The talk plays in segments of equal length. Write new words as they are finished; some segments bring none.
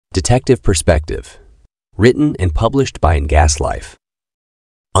Detective Perspective, written and published by Life.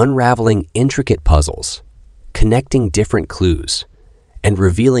 Unraveling intricate puzzles, connecting different clues, and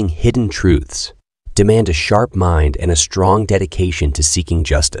revealing hidden truths demand a sharp mind and a strong dedication to seeking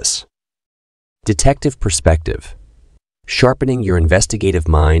justice. Detective Perspective, Sharpening Your Investigative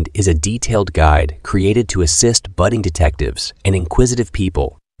Mind is a detailed guide created to assist budding detectives and inquisitive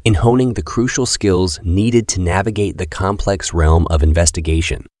people in honing the crucial skills needed to navigate the complex realm of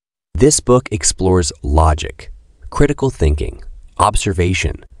investigation. This book explores logic, critical thinking,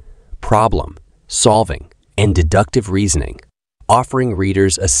 observation, problem solving, and deductive reasoning, offering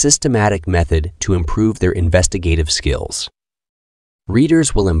readers a systematic method to improve their investigative skills.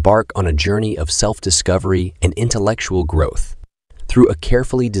 Readers will embark on a journey of self-discovery and intellectual growth through a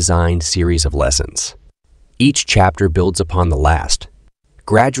carefully designed series of lessons. Each chapter builds upon the last,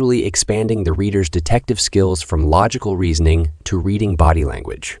 gradually expanding the reader's detective skills from logical reasoning to reading body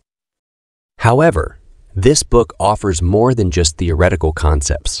language. However, this book offers more than just theoretical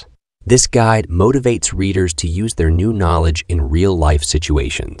concepts. This guide motivates readers to use their new knowledge in real-life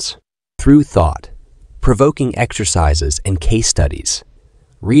situations. Through thought-provoking exercises and case studies,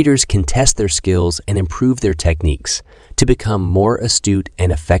 readers can test their skills and improve their techniques to become more astute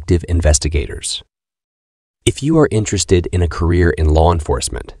and effective investigators. If you are interested in a career in law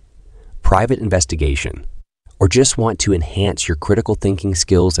enforcement, private investigation, or just want to enhance your critical thinking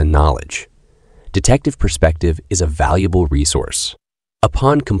skills and knowledge, Detective Perspective is a valuable resource.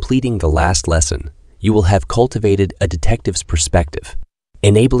 Upon completing the last lesson, you will have cultivated a detective's perspective,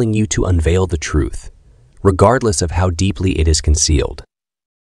 enabling you to unveil the truth, regardless of how deeply it is concealed.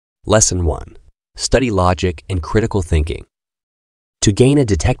 Lesson 1. Study logic and critical thinking. To gain a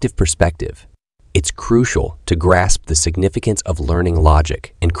detective perspective, it's crucial to grasp the significance of learning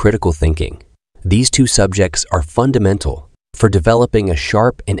logic and critical thinking. These two subjects are fundamental for developing a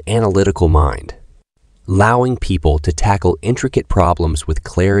sharp and analytical mind, allowing people to tackle intricate problems with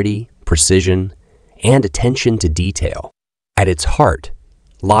clarity, precision, and attention to detail. At its heart,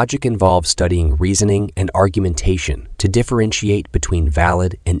 logic involves studying reasoning and argumentation to differentiate between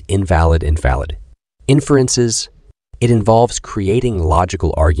valid and invalid inferences. It involves creating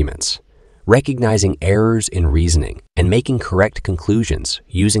logical arguments, recognizing errors in reasoning, and making correct conclusions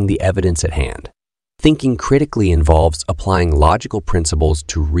using the evidence at hand. Thinking critically involves applying logical principles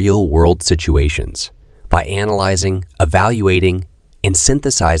to real-world situations by analyzing, evaluating, and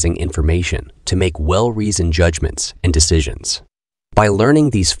synthesizing information to make well-reasoned judgments and decisions. By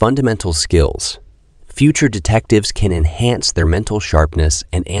learning these fundamental skills, future detectives can enhance their mental sharpness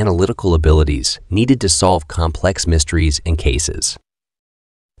and analytical abilities needed to solve complex mysteries and cases.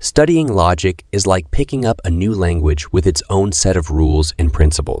 Studying logic is like picking up a new language with its own set of rules and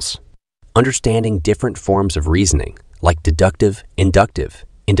principles. Understanding different forms of reasoning, like deductive, inductive,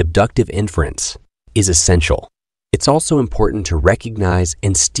 and abductive inference, is essential. It's also important to recognize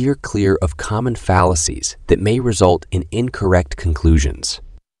and steer clear of common fallacies that may result in incorrect conclusions.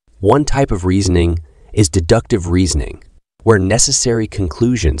 One type of reasoning is deductive reasoning, where necessary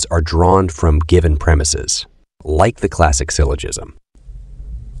conclusions are drawn from given premises, like the classic syllogism: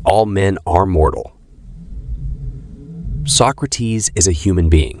 all men are mortal. Socrates is a human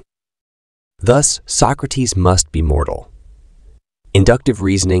being. Thus, Socrates must be mortal. Inductive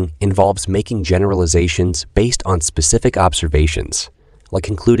reasoning involves making generalizations based on specific observations, like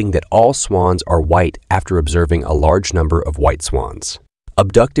concluding that all swans are white after observing a large number of white swans.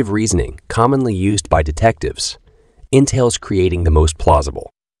 Abductive reasoning, commonly used by detectives, entails creating the most plausible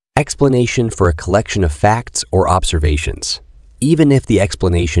explanation for a collection of facts or observations, even if the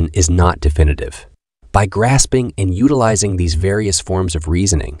explanation is not definitive. By grasping and utilizing these various forms of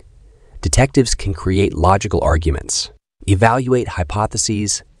reasoning, detectives can create logical arguments, evaluate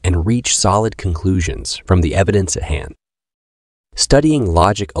hypotheses, and reach solid conclusions from the evidence at hand. Studying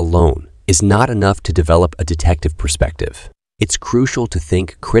logic alone is not enough to develop a detective perspective. It's crucial to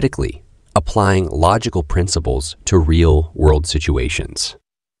think critically, applying logical principles to real-world situations.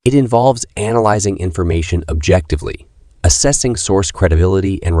 It involves analyzing information objectively, assessing source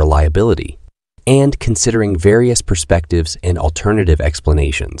credibility and reliability, and considering various perspectives and alternative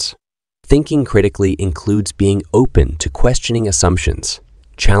explanations. Thinking critically includes being open to questioning assumptions,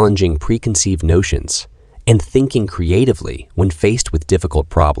 challenging preconceived notions, and thinking creatively when faced with difficult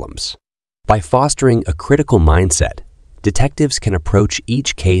problems. By fostering a critical mindset, detectives can approach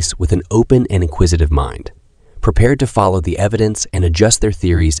each case with an open and inquisitive mind, prepared to follow the evidence and adjust their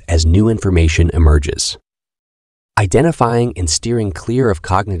theories as new information emerges. Identifying and steering clear of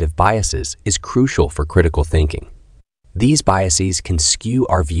cognitive biases is crucial for critical thinking. These biases can skew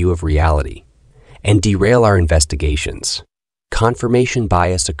our view of reality and derail our investigations. Confirmation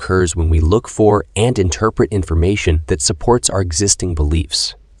bias occurs when we look for and interpret information that supports our existing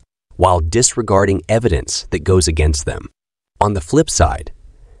beliefs, while disregarding evidence that goes against them. On the flip side,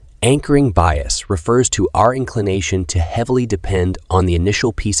 anchoring bias refers to our inclination to heavily depend on the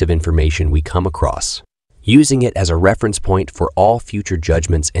initial piece of information we come across, using it as a reference point for all future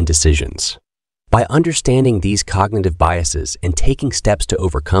judgments and decisions. By understanding these cognitive biases and taking steps to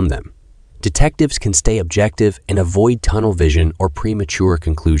overcome them, detectives can stay objective and avoid tunnel vision or premature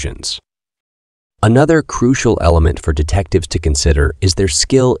conclusions. Another crucial element for detectives to consider is their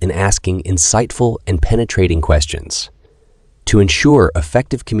skill in asking insightful and penetrating questions. To ensure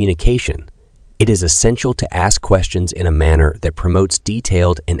effective communication, it is essential to ask questions in a manner that promotes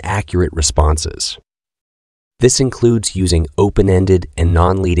detailed and accurate responses. This includes using open-ended and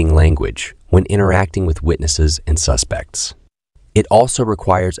non-leading language when interacting with witnesses and suspects. It also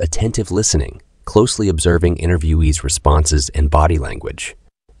requires attentive listening, closely observing interviewees' responses and body language,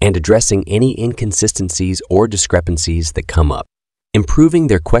 and addressing any inconsistencies or discrepancies that come up. Improving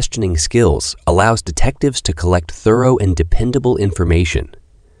their questioning skills allows detectives to collect thorough and dependable information,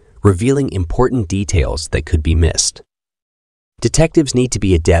 revealing important details that could be missed. Detectives need to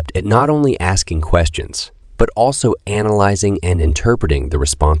be adept at not only asking questions, but also analyzing and interpreting the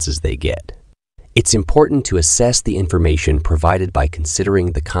responses they get. It's important to assess the information provided by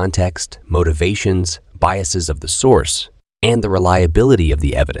considering the context, motivations, biases of the source, and the reliability of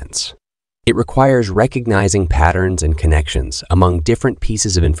the evidence. It requires recognizing patterns and connections among different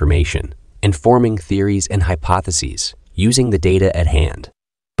pieces of information and forming theories and hypotheses using the data at hand.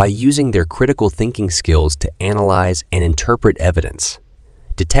 By using their critical thinking skills to analyze and interpret evidence,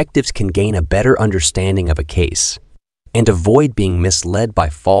 detectives can gain a better understanding of a case and avoid being misled by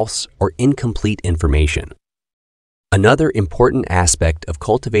false or incomplete information. Another important aspect of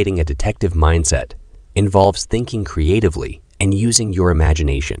cultivating a detective mindset involves thinking creatively and using your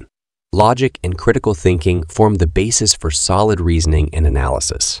imagination. Logic and critical thinking form the basis for solid reasoning and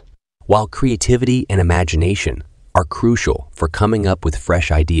analysis, while creativity and imagination are crucial for coming up with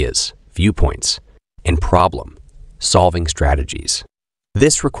fresh ideas, viewpoints, and problem-solving strategies.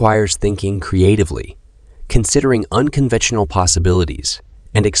 This requires thinking creatively, considering unconventional possibilities,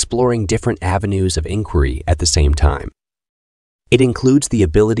 and exploring different avenues of inquiry at the same time. It includes the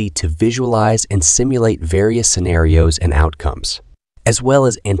ability to visualize and simulate various scenarios and outcomes, as well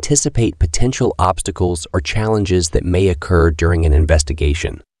as anticipate potential obstacles or challenges that may occur during an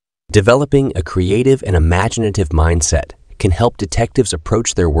investigation. Developing a creative and imaginative mindset can help detectives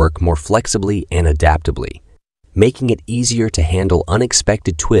approach their work more flexibly and adaptably, making it easier to handle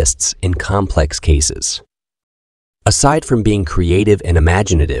unexpected twists in complex cases. Aside from being creative and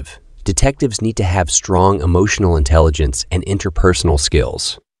imaginative, detectives need to have strong emotional intelligence and interpersonal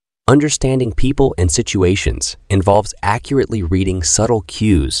skills. Understanding people and situations involves accurately reading subtle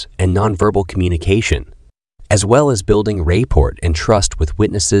cues and nonverbal communication, as well as building rapport and trust with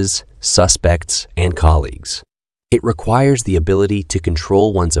witnesses, suspects, and colleagues. It requires the ability to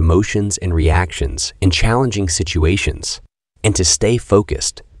control one's emotions and reactions in challenging situations and to stay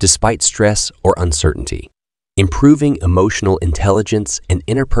focused despite stress or uncertainty. Improving emotional intelligence and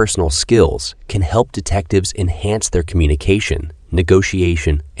interpersonal skills can help detectives enhance their communication,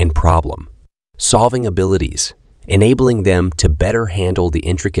 negotiation, and problem-solving abilities, enabling them to better handle the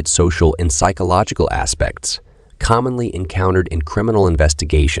intricate social and psychological aspects commonly encountered in criminal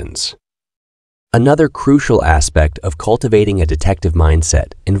investigations. Another crucial aspect of cultivating a detective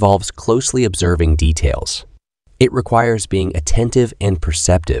mindset involves closely observing details. It requires being attentive and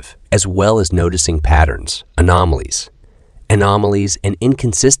perceptive, as well as noticing patterns, anomalies, and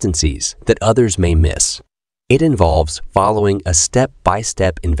inconsistencies that others may miss. It involves following a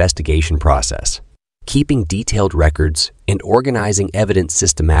step-by-step investigation process, keeping detailed records, and organizing evidence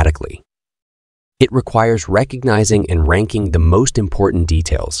systematically. It requires recognizing and ranking the most important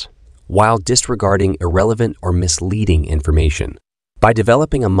details, while disregarding irrelevant or misleading information. By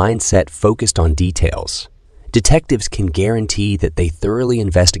developing a mindset focused on details, detectives can guarantee that they thoroughly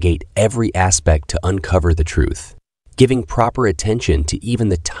investigate every aspect to uncover the truth, giving proper attention to even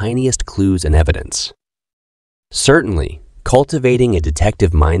the tiniest clues and evidence. Certainly, cultivating a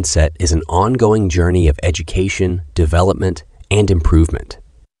detective mindset is an ongoing journey of education, development, and improvement.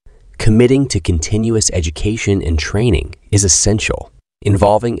 Committing to continuous education and training is essential,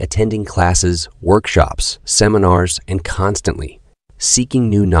 involving attending classes, workshops, seminars, and constantly seeking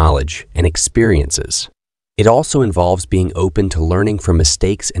new knowledge and experiences. It also involves being open to learning from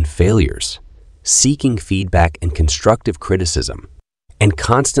mistakes and failures, seeking feedback and constructive criticism, and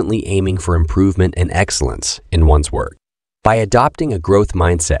constantly aiming for improvement and excellence in one's work. By adopting a growth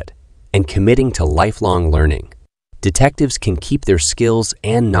mindset and committing to lifelong learning, detectives can keep their skills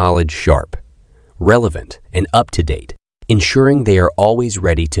and knowledge sharp, relevant, and up-to-date, ensuring they are always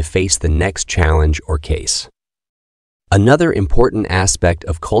ready to face the next challenge or case. Another important aspect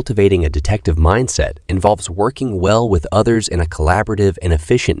of cultivating a detective mindset involves working well with others in a collaborative and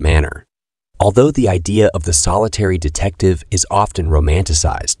efficient manner. Although the idea of the solitary detective is often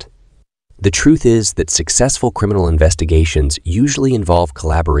romanticized, the truth is that successful criminal investigations usually involve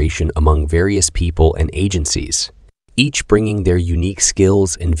collaboration among various people and agencies, each bringing their unique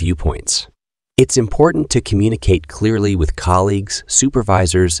skills and viewpoints. It's important to communicate clearly with colleagues,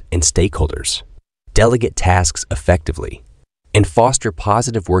 supervisors, and stakeholders, delegate tasks effectively, and foster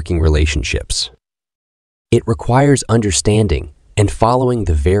positive working relationships. It requires understanding and following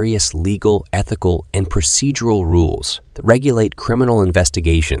the various legal, ethical, and procedural rules that regulate criminal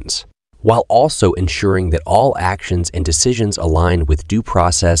investigations, while also ensuring that all actions and decisions align with due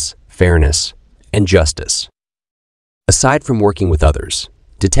process, fairness, and justice. Aside from working with others,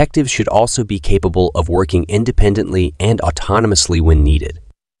 detectives should also be capable of working independently and autonomously when needed.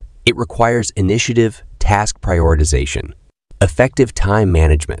 It requires initiative, task prioritization, effective time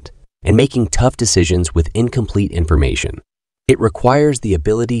management, and making tough decisions with incomplete information. It requires the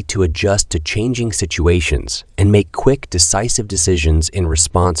ability to adjust to changing situations and make quick, decisive decisions in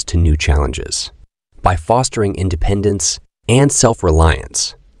response to new challenges. By fostering independence and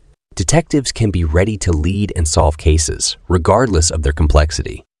self-reliance, detectives can be ready to lead and solve cases, regardless of their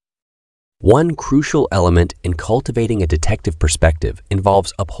complexity. One crucial element in cultivating a detective perspective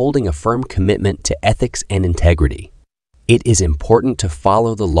involves upholding a firm commitment to ethics and integrity. It is important to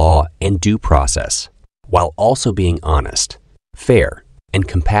follow the law and due process, while also being honest, fair, and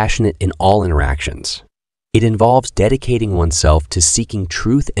compassionate in all interactions. It involves dedicating oneself to seeking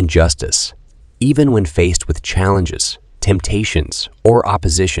truth and justice, even when faced with challenges, temptations, or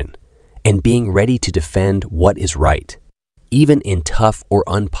opposition, and being ready to defend what is right, even in tough or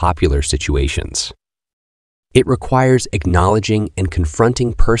unpopular situations. It requires acknowledging and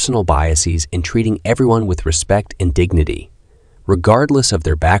confronting personal biases and treating everyone with respect and dignity, regardless of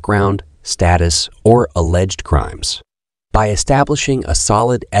their background, status, or alleged crimes. By establishing a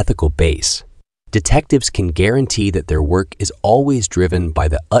solid ethical base, detectives can guarantee that their work is always driven by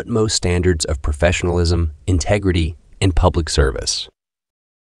the utmost standards of professionalism, integrity, and public service.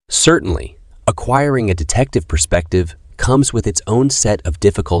 Certainly, acquiring a detective perspective comes with its own set of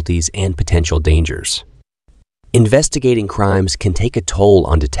difficulties and potential dangers. Investigating crimes can take a toll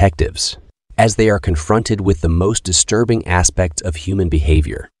on detectives, as they are confronted with the most disturbing aspects of human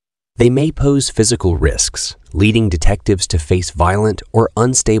behavior. They may pose physical risks, leading detectives to face violent or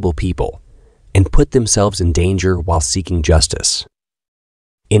unstable people and put themselves in danger while seeking justice.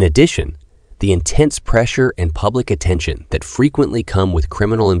 In addition, the intense pressure and public attention that frequently come with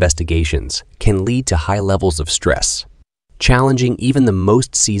criminal investigations can lead to high levels of stress, challenging even the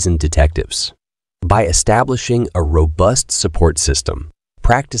most seasoned detectives. By establishing a robust support system,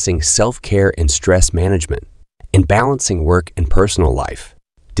 practicing self-care and stress management, and balancing work and personal life,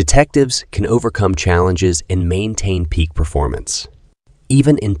 detectives can overcome challenges and maintain peak performance,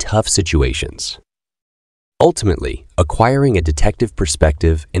 even in tough situations. Ultimately, acquiring a detective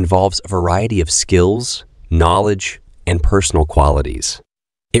perspective involves a variety of skills, knowledge, and personal qualities.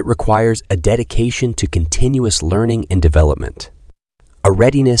 It requires a dedication to continuous learning and development, a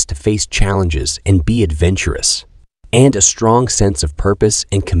readiness to face challenges and be adventurous, and a strong sense of purpose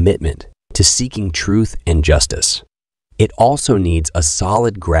and commitment to seeking truth and justice. It also needs a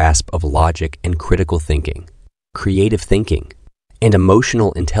solid grasp of logic and critical thinking, creative thinking, and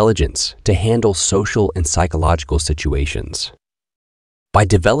emotional intelligence to handle social and psychological situations. By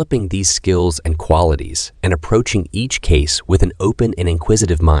developing these skills and qualities and approaching each case with an open and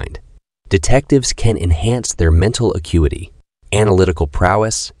inquisitive mind, detectives can enhance their mental acuity, analytical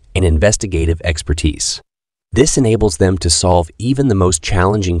prowess, and investigative expertise. This enables them to solve even the most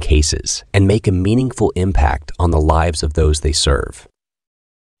challenging cases and make a meaningful impact on the lives of those they serve.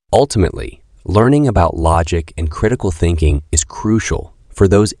 Ultimately, learning about logic and critical thinking is crucial for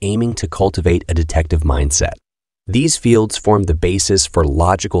those aiming to cultivate a detective mindset. These fields form the basis for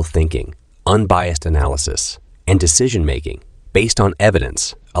logical thinking, unbiased analysis, and decision-making based on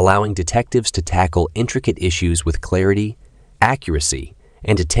evidence, allowing detectives to tackle intricate issues with clarity, accuracy,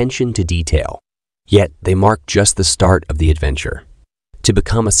 and attention to detail. Yet, they mark just the start of the adventure. To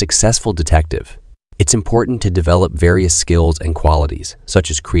become a successful detective, it's important to develop various skills and qualities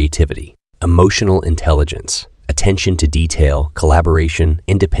such as creativity, emotional intelligence, attention to detail, collaboration,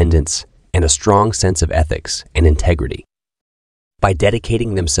 independence, and a strong sense of ethics and integrity. By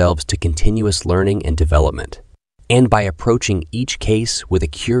dedicating themselves to continuous learning and development, and by approaching each case with a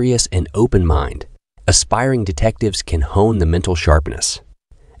curious and open mind, Aspiring detectives can hone the mental sharpness,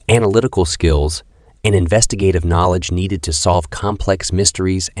 analytical skills, and investigative knowledge needed to solve complex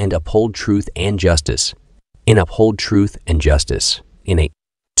mysteries and uphold truth and justice in a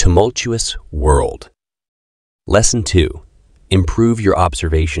tumultuous world. Lesson 2. Improve your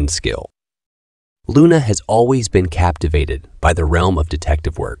observation skill. Luna has always been captivated by the realm of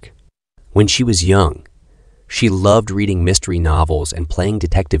detective work. When she was young, she loved reading mystery novels and playing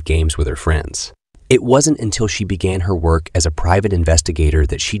detective games with her friends. It wasn't until she began her work as a private investigator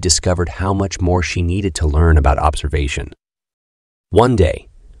that she discovered how much more she needed to learn about observation. One day,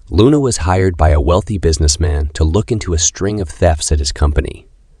 Luna was hired by a wealthy businessman to look into a string of thefts at his company.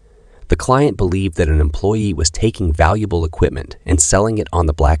 The client believed that an employee was taking valuable equipment and selling it on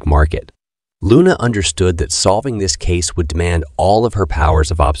the black market. Luna understood that solving this case would demand all of her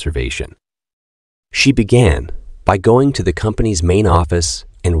powers of observation. She began by going to the company's main office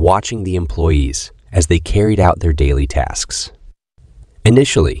and watching the employees as they carried out their daily tasks.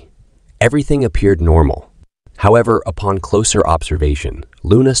 Initially, everything appeared normal. However, upon closer observation,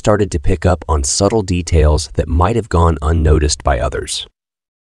 Luna started to pick up on subtle details that might have gone unnoticed by others.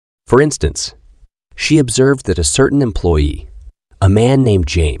 For instance, she observed that a certain employee, a man named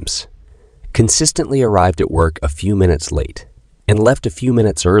James, consistently arrived at work a few minutes late and left a few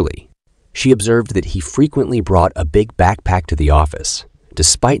minutes early. She observed that he frequently brought a big backpack to the office,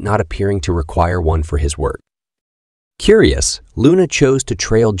 despite not appearing to require one for his work. Curious, Luna chose to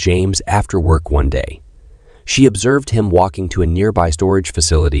trail James after work one day. She observed him walking to a nearby storage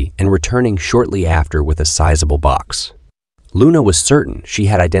facility and returning shortly after with a sizable box. Luna was certain she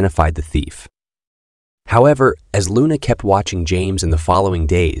had identified the thief. However, as Luna kept watching James in the following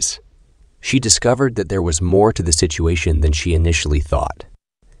days, she discovered that there was more to the situation than she initially thought.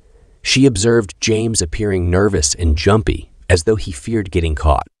 She observed James appearing nervous and jumpy, as though he feared getting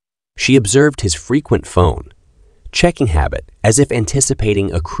caught. She observed his frequent checking habit, as if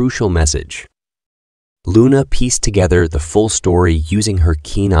anticipating a crucial message. Luna pieced together the full story using her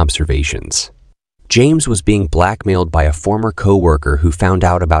keen observations. James was being blackmailed by a former coworker who found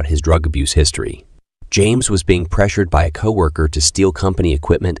out about his drug abuse history. James was being pressured by a coworker to steal company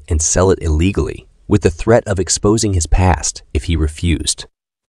equipment and sell it illegally, with the threat of exposing his past if he refused.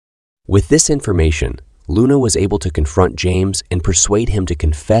 With this information, Luna was able to confront James and persuade him to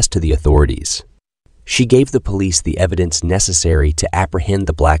confess to the authorities. She gave the police the evidence necessary to apprehend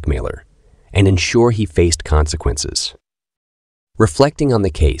the blackmailer and ensure he faced consequences. Reflecting on the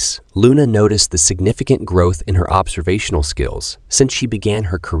case, Luna noticed the significant growth in her observational skills since she began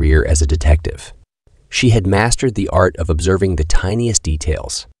her career as a detective. She had mastered the art of observing the tiniest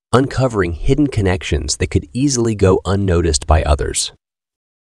details, uncovering hidden connections that could easily go unnoticed by others.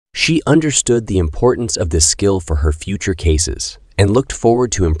 She understood the importance of this skill for her future cases and looked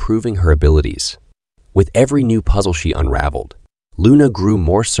forward to improving her abilities. With every new puzzle she unraveled, Luna grew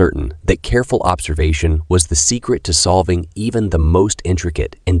more certain that careful observation was the secret to solving even the most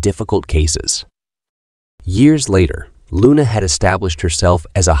intricate and difficult cases. Years later, Luna had established herself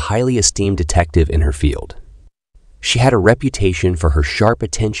as a highly esteemed detective in her field. She had a reputation for her sharp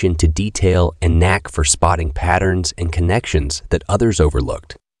attention to detail and knack for spotting patterns and connections that others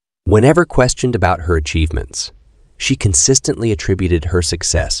overlooked. Whenever questioned about her achievements, she consistently attributed her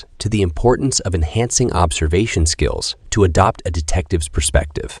success to the importance of enhancing observation skills to adopt a detective's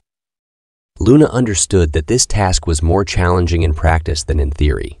perspective. Luna understood that this task was more challenging in practice than in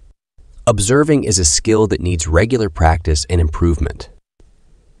theory. Observing is a skill that needs regular practice and improvement.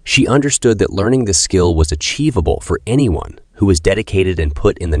 She understood that learning this skill was achievable for anyone who was dedicated and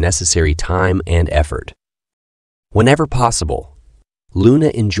put in the necessary time and effort. Whenever possible, Luna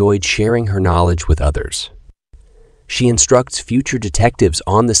enjoyed sharing her knowledge with others. She instructs future detectives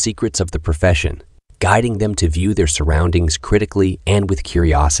on the secrets of the profession, guiding them to view their surroundings critically and with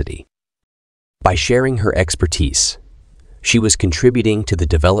curiosity. By sharing her expertise, she was contributing to the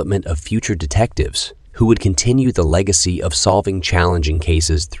development of future detectives who would continue the legacy of solving challenging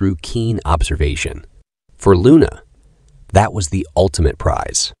cases through keen observation. For Luna, that was the ultimate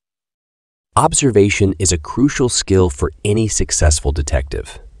prize. Observation is a crucial skill for any successful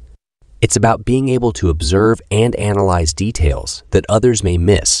detective. It's about being able to observe and analyze details that others may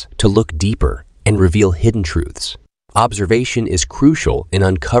miss to look deeper and reveal hidden truths. Observation is crucial in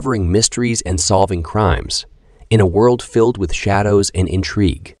uncovering mysteries and solving crimes in a world filled with shadows and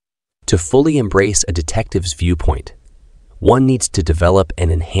intrigue. To fully embrace a detective's viewpoint, one needs to develop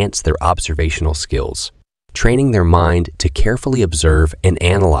and enhance their observational skills, training their mind to carefully observe and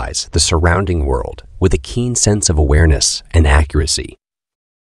analyze the surrounding world with a keen sense of awareness and accuracy.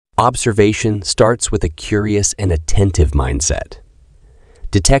 Observation starts with a curious and attentive mindset.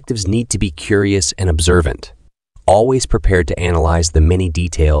 Detectives need to be curious and observant, always prepared to analyze the many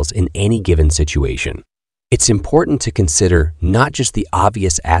details in any given situation. It's important to consider not just the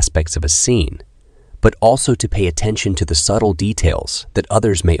obvious aspects of a scene, but also to pay attention to the subtle details that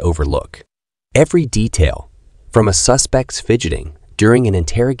others may overlook. Every detail, from a suspect's fidgeting during an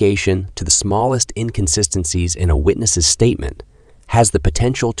interrogation to the smallest inconsistencies in a witness's statement, has the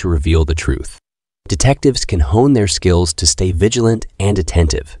potential to reveal the truth. Detectives can hone their skills to stay vigilant and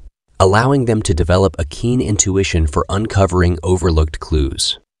attentive, allowing them to develop a keen intuition for uncovering overlooked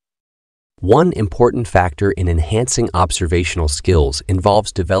clues. One important factor in enhancing observational skills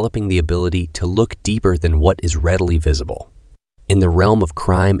involves developing the ability to look deeper than what is readily visible. In the realm of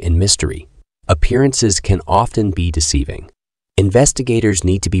crime and mystery, appearances can often be deceiving. Investigators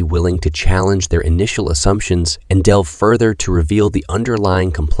need to be willing to challenge their initial assumptions and delve further to reveal the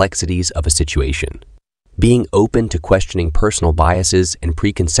underlying complexities of a situation. Being open to questioning personal biases and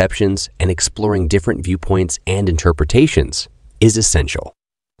preconceptions and exploring different viewpoints and interpretations is essential.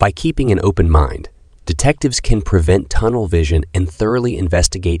 By keeping an open mind, detectives can prevent tunnel vision and thoroughly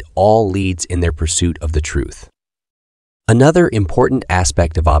investigate all leads in their pursuit of the truth. Another important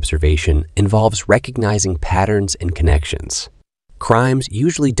aspect of observation involves recognizing patterns and connections. Crimes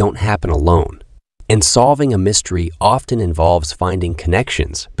usually don't happen alone, and solving a mystery often involves finding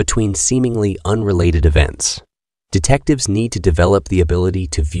connections between seemingly unrelated events. Detectives need to develop the ability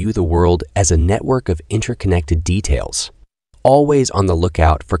to view the world as a network of interconnected details, always on the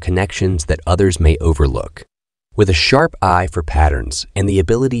lookout for connections that others may overlook. With a sharp eye for patterns and the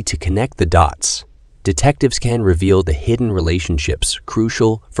ability to connect the dots, detectives can reveal the hidden relationships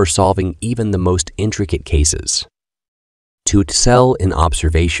crucial for solving even the most intricate cases. To excel in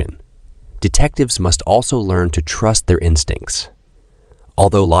observation, detectives must also learn to trust their instincts.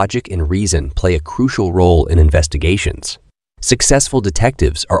 Although logic and reason play a crucial role in investigations, successful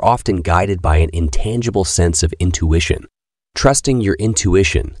detectives are often guided by an intangible sense of intuition. Trusting your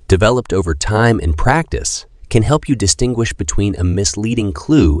intuition, developed over time and practice, can help you distinguish between a misleading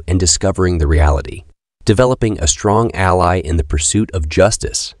clue and discovering the reality. Developing a strong ally in the pursuit of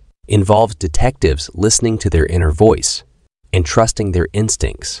justice involves detectives listening to their inner voice and trusting their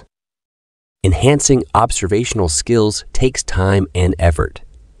instincts. Enhancing observational skills takes time and effort.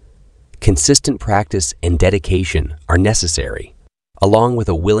 Consistent practice and dedication are necessary, along with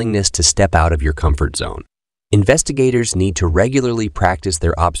a willingness to step out of your comfort zone. Investigators need to regularly practice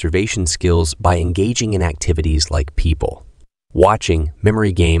their observation skills by engaging in activities like people, watching,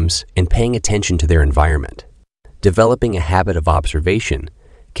 memory games, and paying attention to their environment. Developing a habit of observation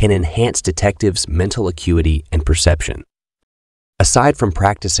can enhance detectives' mental acuity and perception. Aside from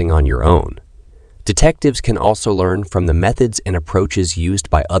practicing on your own, detectives can also learn from the methods and approaches used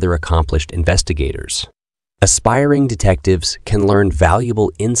by other accomplished investigators. Aspiring detectives can learn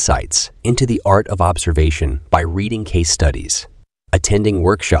valuable insights into the art of observation by reading case studies, attending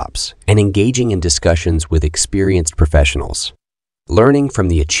workshops, and engaging in discussions with experienced professionals. Learning from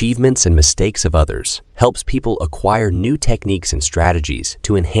the achievements and mistakes of others helps people acquire new techniques and strategies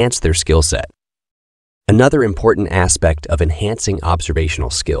to enhance their skill set. Another important aspect of enhancing observational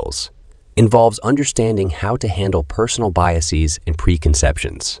skills involves understanding how to handle personal biases and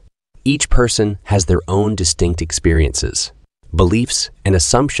preconceptions. Each person has their own distinct experiences, beliefs, and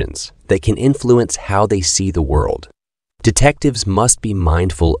assumptions that can influence how they see the world. Detectives must be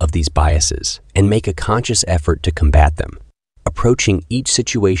mindful of these biases and make a conscious effort to combat them. Approaching each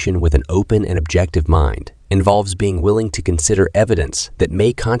situation with an open and objective mind involves being willing to consider evidence that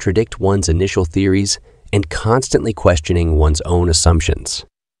may contradict one's initial theories and constantly questioning one's own assumptions.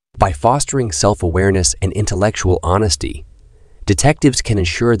 By fostering self-awareness and intellectual honesty, detectives can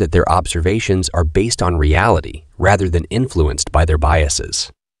ensure that their observations are based on reality rather than influenced by their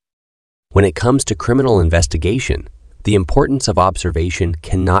biases. When it comes to criminal investigation, the importance of observation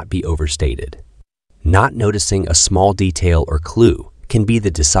cannot be overstated. Not noticing a small detail or clue can be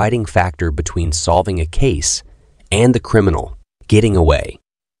the deciding factor between solving a case and the criminal getting away.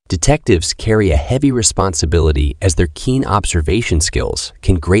 Detectives carry a heavy responsibility as their keen observation skills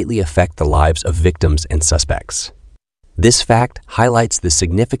can greatly affect the lives of victims and suspects. This fact highlights the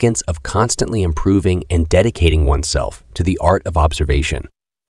significance of constantly improving and dedicating oneself to the art of observation.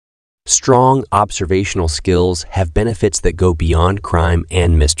 Strong observational skills have benefits that go beyond crime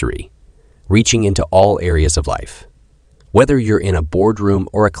and mystery, reaching into all areas of life. Whether you're in a boardroom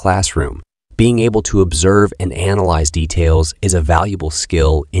or a classroom, being able to observe and analyze details is a valuable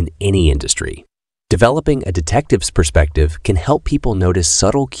skill in any industry. Developing a detective's perspective can help people notice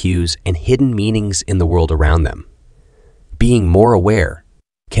subtle cues and hidden meanings in the world around them. Being more aware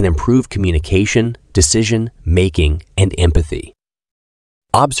can improve communication, decision-making, and empathy.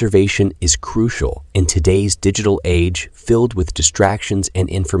 Observation is crucial in today's digital age filled with distractions and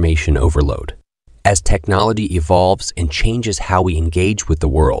information overload. As technology evolves and changes how we engage with the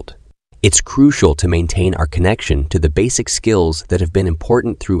world, it's crucial to maintain our connection to the basic skills that have been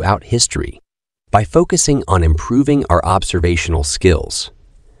important throughout history. By focusing on improving our observational skills,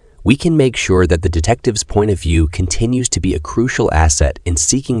 we can make sure that the detective's point of view continues to be a crucial asset in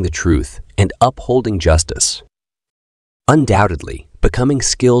seeking the truth and upholding justice. Undoubtedly, becoming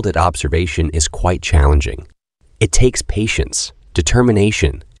skilled at observation is quite challenging. It takes patience,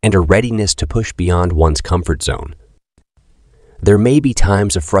 determination, and a readiness to push beyond one's comfort zone. There may be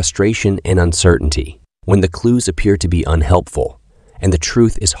times of frustration and uncertainty when the clues appear to be unhelpful and the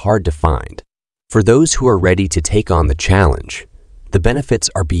truth is hard to find. For those who are ready to take on the challenge, the benefits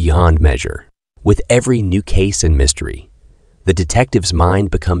are beyond measure. With every new case and mystery, the detective's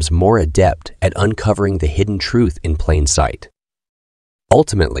mind becomes more adept at uncovering the hidden truth in plain sight.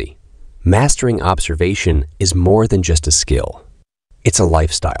 Ultimately, mastering observation is more than just a skill. It's a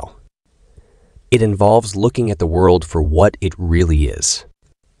lifestyle. It involves looking at the world for what it really is,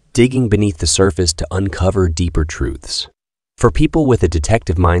 digging beneath the surface to uncover deeper truths. For people with a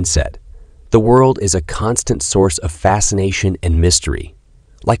detective mindset, the world is a constant source of fascination and mystery,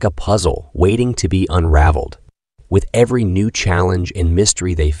 like a puzzle waiting to be unraveled. With every new challenge and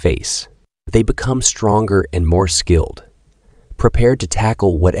mystery they face, they become stronger and more skilled, prepared to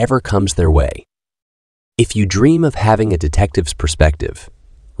tackle whatever comes their way. If you dream of having a detective's perspective,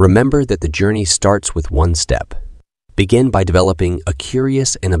 remember that the journey starts with one step. Begin by developing a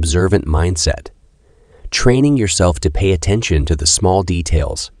curious and observant mindset, training yourself to pay attention to the small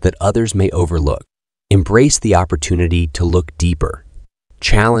details that others may overlook. Embrace the opportunity to look deeper,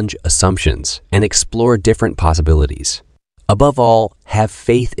 challenge assumptions, and explore different possibilities. Above all, have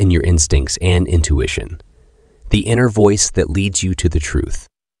faith in your instincts and intuition, the inner voice that leads you to the truth.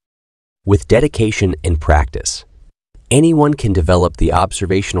 With dedication and practice, anyone can develop the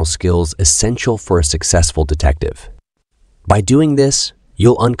observational skills essential for a successful detective. By doing this,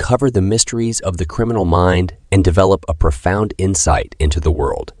 you'll uncover the mysteries of the criminal mind and develop a profound insight into the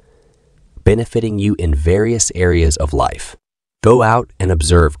world, benefiting you in various areas of life. Go out and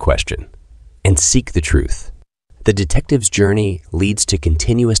observe, question, and seek the truth. The detective's journey leads to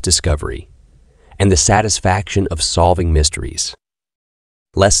continuous discovery and the satisfaction of solving mysteries.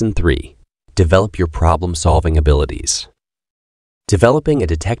 Lesson 3. Develop your problem-solving abilities. Developing a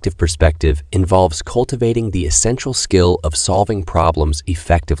detective perspective involves cultivating the essential skill of solving problems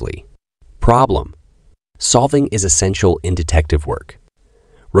effectively. Problem solving is essential in detective work,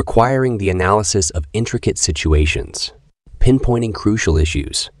 requiring the analysis of intricate situations, pinpointing crucial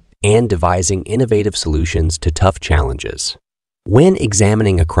issues, and devising innovative solutions to tough challenges. When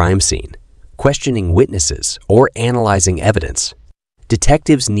examining a crime scene, questioning witnesses, or analyzing evidence,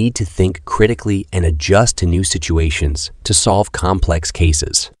 detectives need to think critically and adjust to new situations to solve complex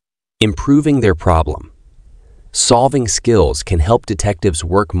cases. Improving their problem-solving skills can help detectives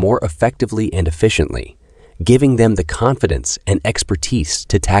work more effectively and efficiently, giving them the confidence and expertise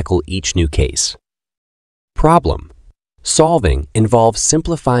to tackle each new case. Problem-solving involves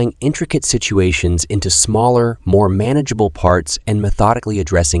simplifying intricate situations into smaller, more manageable parts and methodically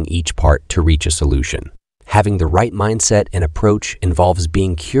addressing each part to reach a solution. Having the right mindset and approach involves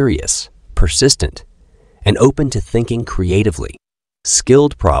being curious, persistent, and open to thinking creatively.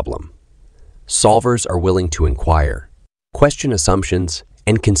 Skilled problem solvers are willing to inquire, question assumptions,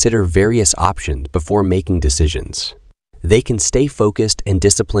 and consider various options before making decisions. They can stay focused and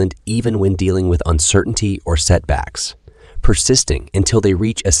disciplined even when dealing with uncertainty or setbacks, persisting until they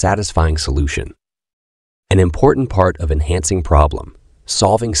reach a satisfying solution. An important part of enhancing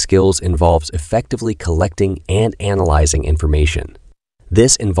problem-solving skills involves effectively collecting and analyzing information.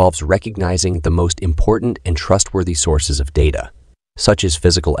 This involves recognizing the most important and trustworthy sources of data, such as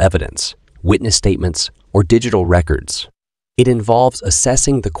physical evidence, witness statements, or digital records. It involves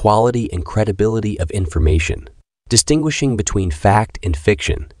assessing the quality and credibility of information, distinguishing between fact and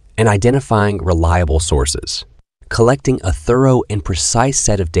fiction, and identifying reliable sources. Collecting a thorough and precise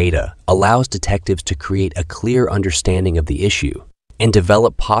set of data allows detectives to create a clear understanding of the issue and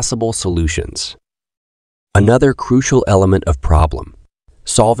develop possible solutions. Another crucial element of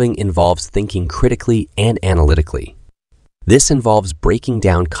problem-solving involves thinking critically and analytically. This involves breaking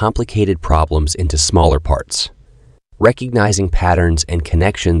down complicated problems into smaller parts, recognizing patterns and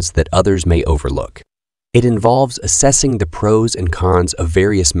connections that others may overlook. It involves assessing the pros and cons of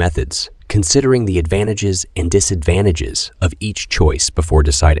various methods, considering the advantages and disadvantages of each choice before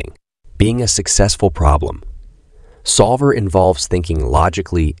deciding. Being a successful problem-solver involves thinking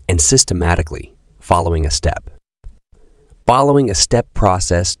logically and systematically, following a step following a step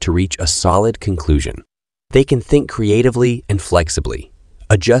process to reach a solid conclusion. They can think creatively and flexibly,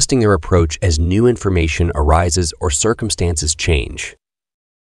 adjusting their approach as new information arises or circumstances change.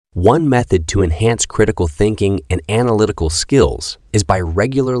 One method to enhance critical thinking and analytical skills is by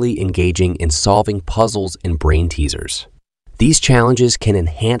regularly engaging in solving puzzles and brain teasers. These challenges can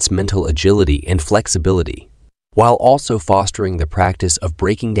enhance mental agility and flexibility, while also fostering the practice of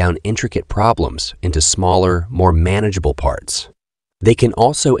breaking down intricate problems into smaller, more manageable parts. They can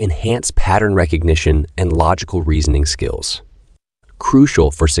also enhance pattern recognition and logical reasoning skills,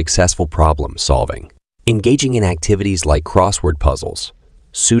 crucial for successful problem solving. Engaging in activities like crossword puzzles,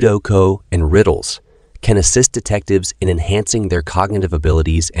 Sudoku, and riddles can assist detectives in enhancing their cognitive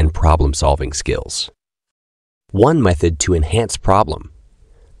abilities and problem-solving skills. One method to enhance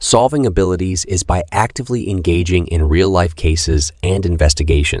problem-solving abilities is by actively engaging in real-life cases and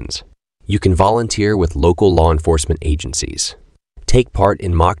investigations. You can volunteer with local law enforcement agencies, take part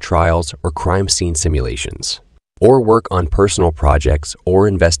in mock trials or crime scene simulations, or work on personal projects or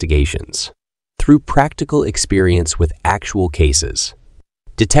investigations. Through practical experience with actual cases,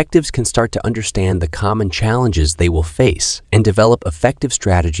 detectives can start to understand the common challenges they will face and develop effective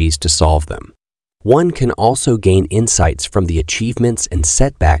strategies to solve them. One can also gain insights from the achievements and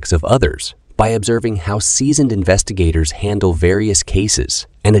setbacks of others by observing how seasoned investigators handle various cases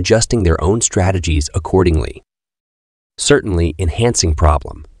and adjusting their own strategies accordingly. Certainly, enhancing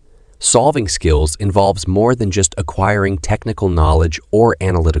problem-solving skills involves more than just acquiring technical knowledge or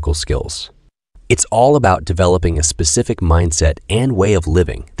analytical skills. It's all about developing a specific mindset and way of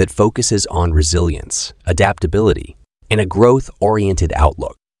living that focuses on resilience, adaptability, and a growth-oriented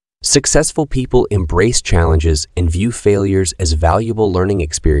outlook. Successful people embrace challenges and view failures as valuable learning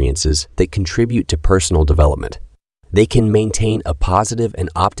experiences that contribute to personal development. They can maintain a positive and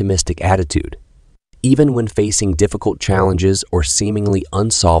optimistic attitude, even when facing difficult challenges or seemingly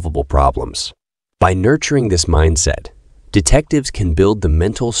unsolvable problems. By nurturing this mindset, detectives can build the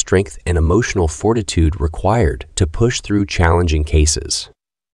mental strength and emotional fortitude required to push through challenging cases.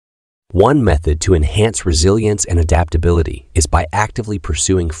 One method to enhance resilience and adaptability is by actively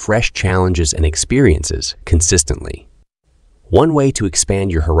pursuing fresh challenges and experiences consistently. One way to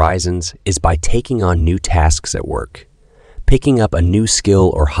expand your horizons is by taking on new tasks at work, picking up a new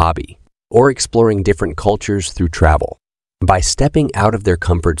skill or hobby, or exploring different cultures through travel. By stepping out of their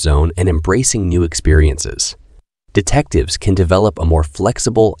comfort zone and embracing new experiences, detectives can develop a more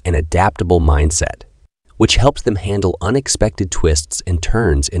flexible and adaptable mindset, which helps them handle unexpected twists and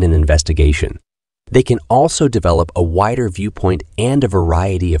turns in an investigation. They can also develop a wider viewpoint and a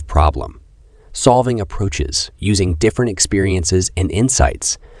variety of problem-solving approaches using different experiences and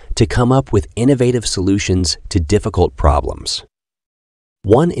insights to come up with innovative solutions to difficult problems.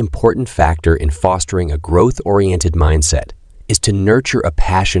 One important factor in fostering a growth-oriented mindset is to nurture a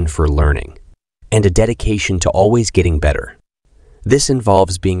passion for learning and a dedication to always getting better. This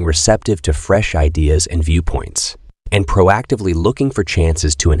involves being receptive to fresh ideas and viewpoints, and proactively looking for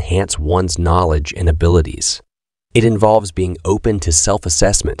chances to enhance one's knowledge and abilities. It involves being open to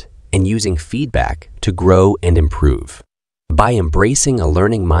self-assessment and using feedback to grow and improve. By embracing a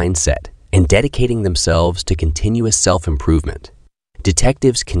learning mindset and dedicating themselves to continuous self-improvement,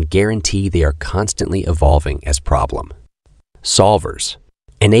 detectives can guarantee they are constantly evolving as problem solvers,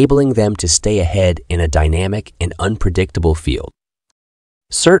 enabling them to stay ahead in a dynamic and unpredictable field.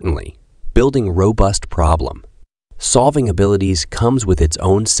 Certainly, building robust problem-solving abilities comes with its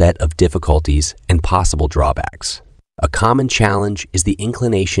own set of difficulties and possible drawbacks. A common challenge is the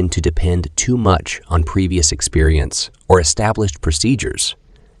inclination to depend too much on previous experience or established procedures,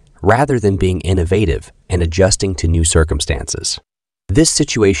 rather than being innovative and adjusting to new circumstances. This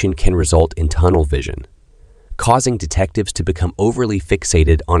situation can result in tunnel vision, causing detectives to become overly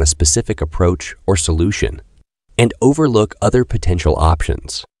fixated on a specific approach or solution and overlook other potential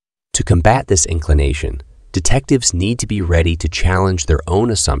options. To combat this inclination, detectives need to be ready to challenge their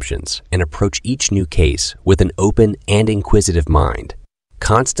own assumptions and approach each new case with an open and inquisitive mind,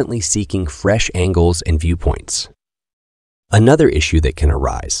 constantly seeking fresh angles and viewpoints. Another issue that can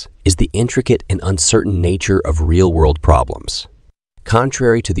arise is the intricate and uncertain nature of real-world problems.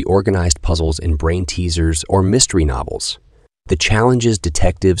 Contrary to the organized puzzles in brain teasers or mystery novels, the challenges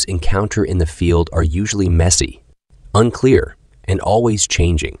detectives encounter in the field are usually messy, unclear, and always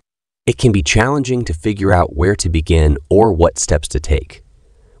changing. It can be challenging to figure out where to begin or what steps to take,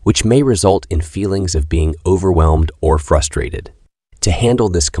 which may result in feelings of being overwhelmed or frustrated. To handle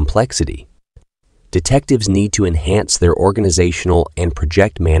this complexity, detectives need to enhance their organizational and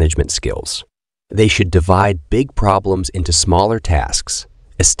project management skills. They should divide big problems into smaller tasks,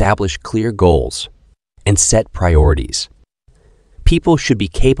 establish clear goals, and set priorities. People should be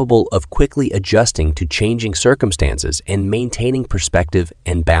capable of quickly adjusting to changing circumstances and maintaining perspective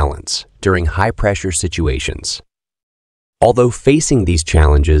and balance during high-pressure situations. Although facing these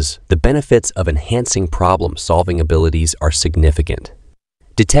challenges, the benefits of enhancing problem-solving abilities are significant.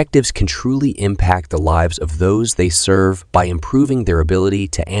 Detectives can truly impact the lives of those they serve by improving their ability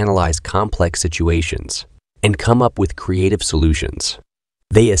to analyze complex situations and come up with creative solutions.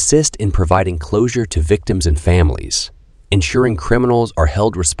 They assist in providing closure to victims and families, ensuring criminals are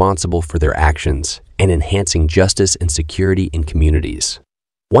held responsible for their actions, and enhancing justice and security in communities.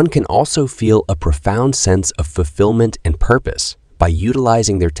 One can also feel a profound sense of fulfillment and purpose by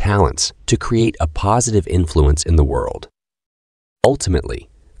utilizing their talents to create a positive influence in the world. Ultimately,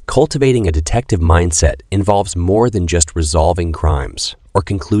 cultivating a detective mindset involves more than just resolving crimes or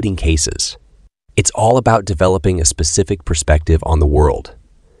concluding cases. It's all about developing a specific perspective on the world,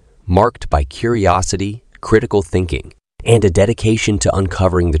 marked by curiosity, critical thinking, and a dedication to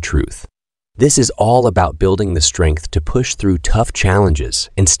uncovering the truth. This is all about building the strength to push through tough challenges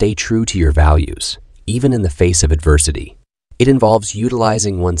and stay true to your values, even in the face of adversity. It involves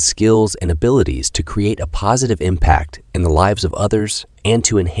utilizing one's skills and abilities to create a positive impact in the lives of others and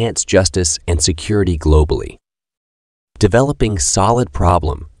to enhance justice and security globally. Developing solid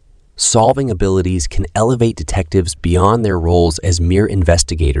problem-solving abilities can elevate detectives beyond their roles as mere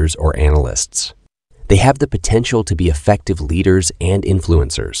investigators or analysts. They have the potential to be effective leaders and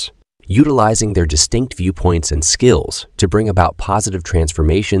influencers, utilizing their distinct viewpoints and skills to bring about positive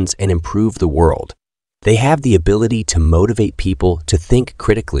transformations and improve the world. They have the ability to motivate people to think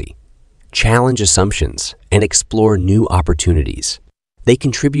critically, challenge assumptions, and explore new opportunities. They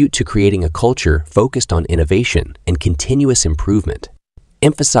contribute to creating a culture focused on innovation and continuous improvement,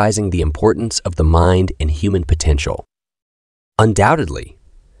 emphasizing the importance of the mind and human potential. Undoubtedly,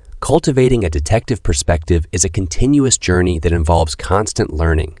 cultivating a detective perspective is a continuous journey that involves constant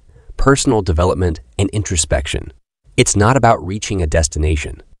learning, personal development, and introspection. It's not about reaching a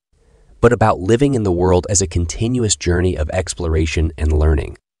destination, but about living in the world as a continuous journey of exploration and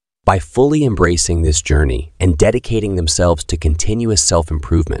learning. By fully embracing this journey and dedicating themselves to continuous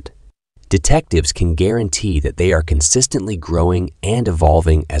self-improvement, detectives can guarantee that they are consistently growing and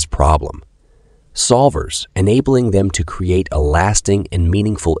evolving as problem solvers, enabling them to create a lasting and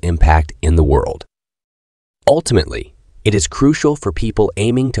meaningful impact in the world. Ultimately, it is crucial for people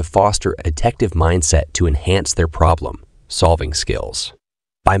aiming to foster a detective mindset to enhance their problem-solving skills.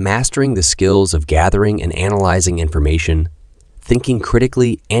 By mastering the skills of gathering and analyzing information, thinking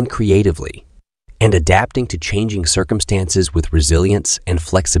critically and creatively, and adapting to changing circumstances with resilience and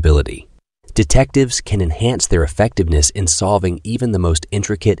flexibility, detectives can enhance their effectiveness in solving even the most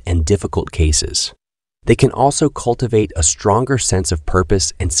intricate and difficult cases. They can also cultivate a stronger sense of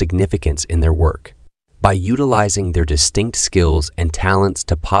purpose and significance in their work by utilizing their distinct skills and talents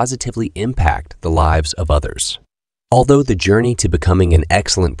to positively impact the lives of others. Although the journey to becoming an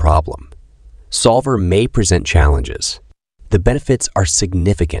excellent problem solver may present challenges, the benefits are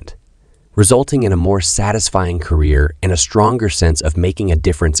significant, resulting in a more satisfying career and a stronger sense of making a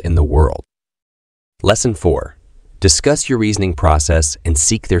difference in the world. Lesson 4. Discuss your reasoning process and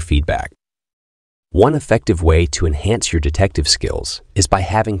seek their feedback. One effective way to enhance your detective skills is by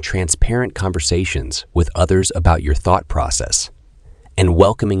having transparent conversations with others about your thought process and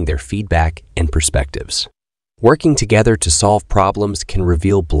welcoming their feedback and perspectives. Working together to solve problems can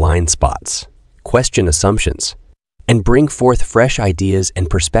reveal blind spots, question assumptions, and bring forth fresh ideas and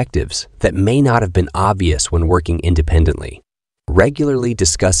perspectives that may not have been obvious when working independently. Regularly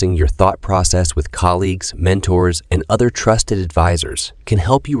discussing your thought process with colleagues, mentors, and other trusted advisors can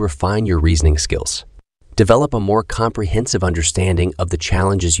help you refine your reasoning skills, develop a more comprehensive understanding of the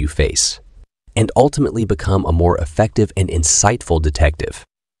challenges you face, and ultimately become a more effective and insightful detective.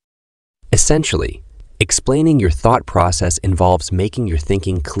 Essentially, explaining your thought process involves making your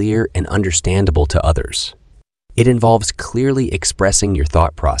thinking clear and understandable to others. It involves clearly expressing your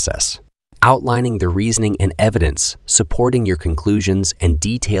thought process, outlining the reasoning and evidence supporting your conclusions, and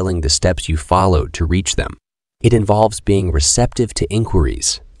detailing the steps you followed to reach them. It involves being receptive to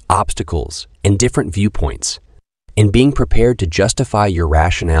inquiries, obstacles, and different viewpoints, and being prepared to justify your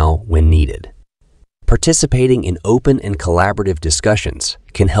rationale when needed. Participating in open and collaborative discussions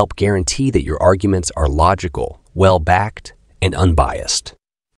can help guarantee that your arguments are logical, well-backed, and unbiased.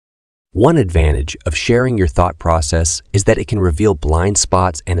 One advantage of sharing your thought process is that it can reveal blind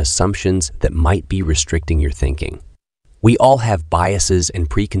spots and assumptions that might be restricting your thinking. We all have biases and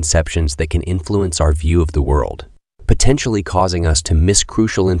preconceptions that can influence our view of the world, potentially causing us to miss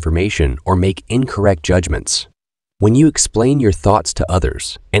crucial information or make incorrect judgments. When you explain your thoughts to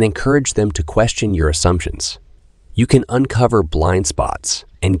others and encourage them to question your assumptions, You can uncover blind spots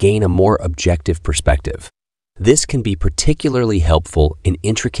and gain a more objective perspective. This can be particularly helpful in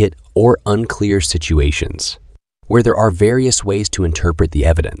intricate or unclear situations, where there are various ways to interpret the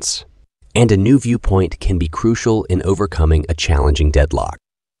evidence, and a new viewpoint can be crucial in overcoming a challenging deadlock.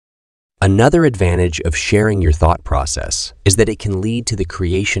 Another advantage of sharing your thought process is that it can lead to the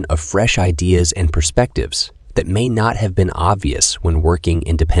creation of fresh ideas and perspectives that may not have been obvious when working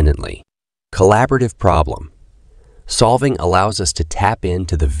independently. Collaborative problem solving allows us to tap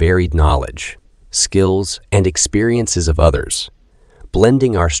into the varied knowledge, skills, and experiences of others,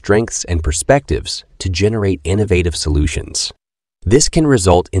 blending our strengths and perspectives to generate innovative solutions. This can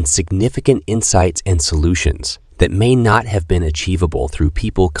result in significant insights and solutions that may not have been achievable through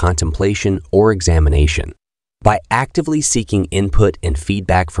people contemplation or examination. By actively seeking input and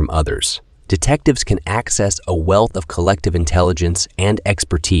feedback from others, detectives can access a wealth of collective intelligence and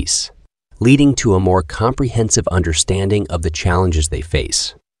expertise, leading to a more comprehensive understanding of the challenges they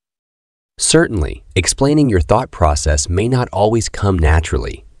face. Certainly, explaining your thought process may not always come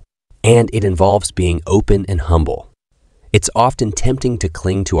naturally, and it involves being open and humble. It's often tempting to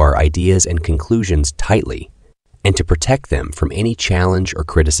cling to our ideas and conclusions tightly and to protect them from any challenge or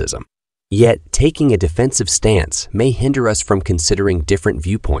criticism. Yet, taking a defensive stance may hinder us from considering different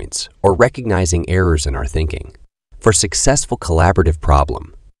viewpoints or recognizing errors in our thinking. For successful collaborative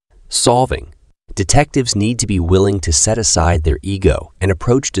problem solving, detectives need to be willing to set aside their ego and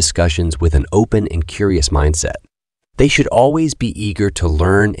approach discussions with an open and curious mindset. They should always be eager to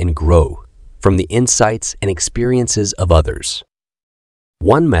learn and grow from the insights and experiences of others.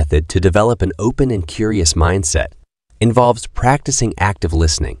 One method to develop an open and curious mindset involves practicing active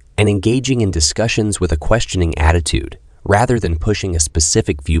listening and engaging in discussions with a questioning attitude rather than pushing a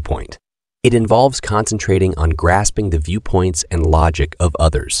specific viewpoint. It involves concentrating on grasping the viewpoints and logic of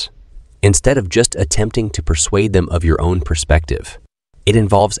others, instead of just attempting to persuade them of your own perspective. It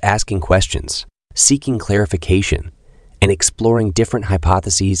involves asking questions, seeking clarification, and exploring different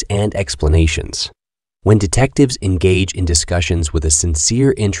hypotheses and explanations. When detectives engage in discussions with a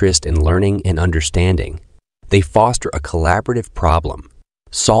sincere interest in learning and understanding, they foster a collaborative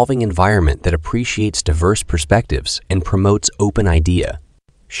problem-solving environment that appreciates diverse perspectives and promotes open idea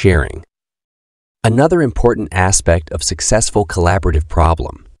sharing. Another important aspect of successful collaborative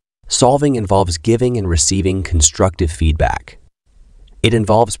problem-solving involves giving and receiving constructive feedback. It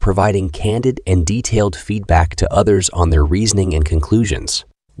involves providing candid and detailed feedback to others on their reasoning and conclusions,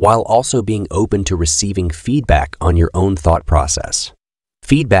 while also being open to receiving feedback on your own thought process.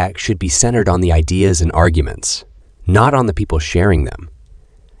 Feedback should be centered on the ideas and arguments, not on the people sharing them,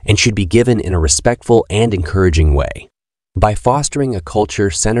 and should be given in a respectful and encouraging way. By fostering a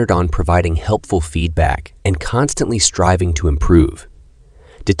culture centered on providing helpful feedback and constantly striving to improve,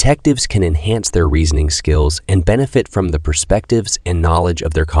 detectives can enhance their reasoning skills and benefit from the perspectives and knowledge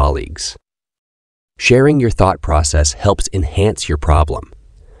of their colleagues. Sharing your thought process helps enhance your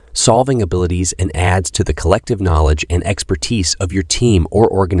problem-solving abilities and adds to the collective knowledge and expertise of your team or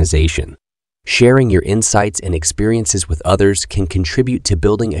organization. Sharing your insights and experiences with others can contribute to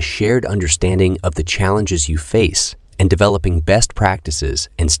building a shared understanding of the challenges you face and developing best practices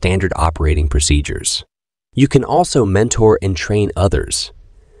and standard operating procedures. You can also mentor and train others,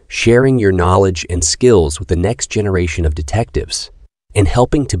 sharing your knowledge and skills with the next generation of detectives, and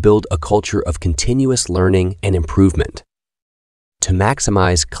helping to build a culture of continuous learning and improvement. To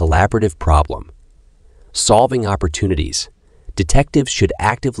maximize collaborative problem-solving opportunities, detectives should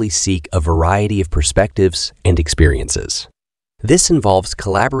actively seek a variety of perspectives and experiences. This involves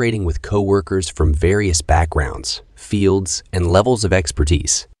collaborating with coworkers from various backgrounds, fields, and levels of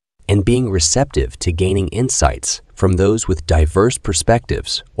expertise, and being receptive to gaining insights from those with diverse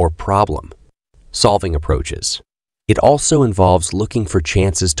perspectives or problem-solving approaches. It also involves looking for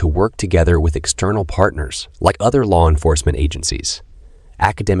chances to work together with external partners like other law enforcement agencies,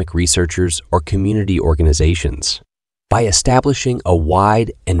 academic researchers, or community organizations. By establishing a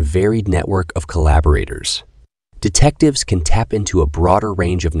wide and varied network of collaborators, detectives can tap into a broader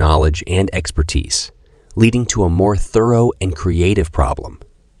range of knowledge and expertise, leading to a more thorough and creative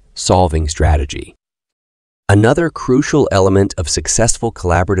problem-solving strategy. Another crucial element of successful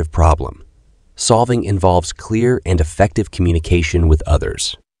collaborative problem-solving involves clear and effective communication with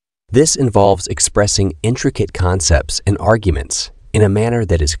others. This involves expressing intricate concepts and arguments in a manner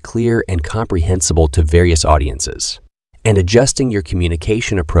that is clear and comprehensible to various audiences, and adjusting your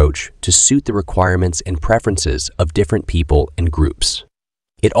communication approach to suit the requirements and preferences of different people and groups.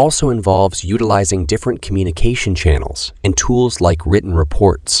 It also involves utilizing different communication channels and tools like written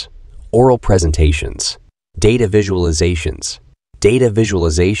reports, oral presentations, data visualizations,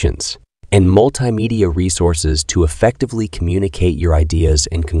 and multimedia resources to effectively communicate your ideas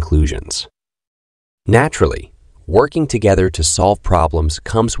and conclusions. Naturally, working together to solve problems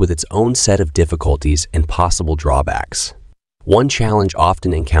comes with its own set of difficulties and possible drawbacks. One challenge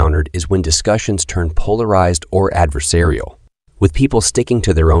often encountered is when discussions turn polarized or adversarial, with people sticking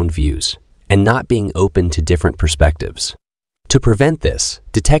to their own views and not being open to different perspectives. To prevent this,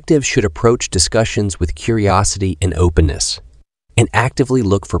 detectives should approach discussions with curiosity and openness, and actively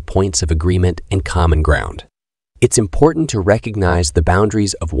look for points of agreement and common ground. It's important to recognize the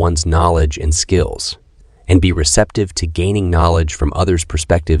boundaries of one's knowledge and skills, and be receptive to gaining knowledge from others'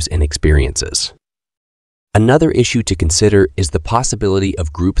 perspectives and experiences. Another issue to consider is the possibility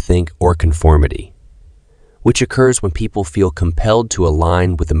of groupthink or conformity, which occurs when people feel compelled to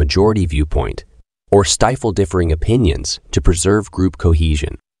align with the majority viewpoint or stifle differing opinions to preserve group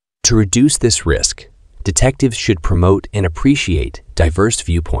cohesion. To reduce this risk, detectives should promote and appreciate diverse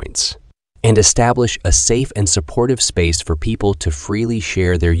viewpoints and establish a safe and supportive space for people to freely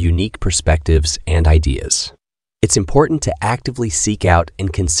share their unique perspectives and ideas. It's important to actively seek out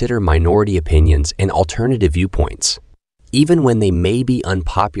and consider minority opinions and alternative viewpoints, even when they may be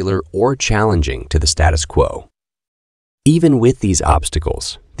unpopular or challenging to the status quo. Even with these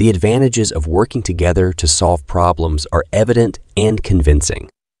obstacles, the advantages of working together to solve problems are evident and convincing.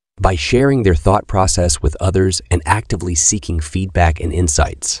 By sharing their thought process with others and actively seeking feedback and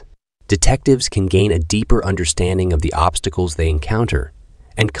insights, detectives can gain a deeper understanding of the obstacles they encounter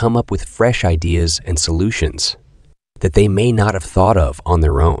and come up with fresh ideas and solutions that they may not have thought of on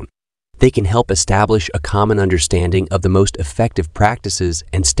their own. They can help establish a common understanding of the most effective practices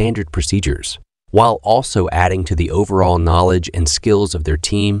and standard procedures, while also adding to the overall knowledge and skills of their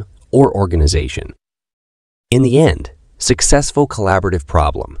team or organization. In the end, successful collaborative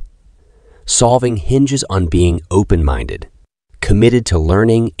problem solving hinges on being open-minded, committed to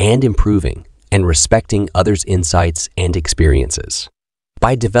learning and improving, and respecting others' insights and experiences.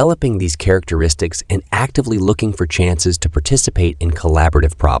 By developing these characteristics and actively looking for chances to participate in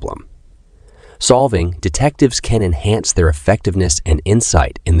collaborative problem solving, detectives can enhance their effectiveness and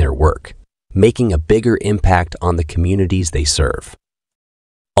insight in their work, making a bigger impact on the communities they serve.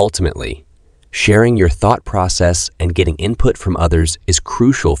 Ultimately, sharing your thought process and getting input from others is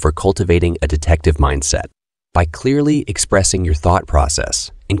crucial for cultivating a detective mindset. By clearly expressing your thought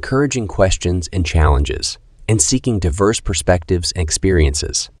process, encouraging questions and challenges, and seeking diverse perspectives and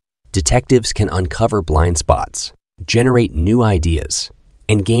experiences, detectives can uncover blind spots, generate new ideas,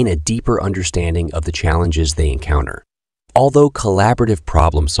 and gain a deeper understanding of the challenges they encounter. Although collaborative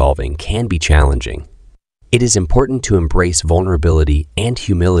problem solving can be challenging, it is important to embrace vulnerability and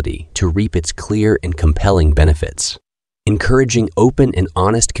humility to reap its clear and compelling benefits. Encouraging open and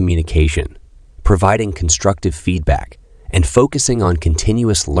honest communication, providing constructive feedback, and focusing on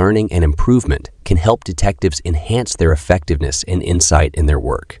continuous learning and improvement can help detectives enhance their effectiveness and insight in their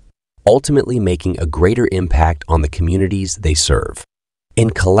work, ultimately making a greater impact on the communities they serve. In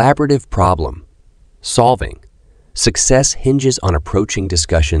collaborative problem solving, success hinges on approaching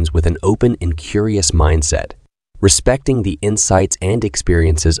discussions with an open and curious mindset, respecting the insights and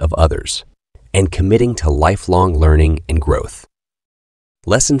experiences of others, and committing to lifelong learning and growth.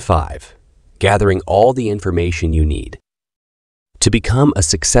 Lesson 5. Gathering all the information you need. To become a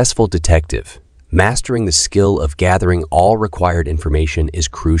successful detective, mastering the skill of gathering all required information is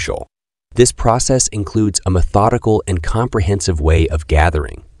crucial. This process includes a methodical and comprehensive way of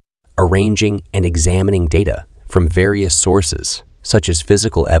gathering, arranging, and examining data from various sources, such as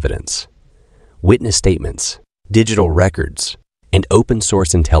physical evidence, witness statements, digital records, and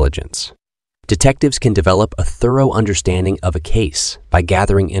open-source intelligence. Detectives can develop a thorough understanding of a case by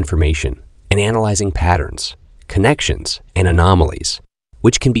gathering information and analyzing patterns, connections, and anomalies,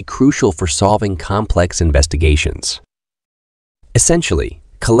 which can be crucial for solving complex investigations. Essentially,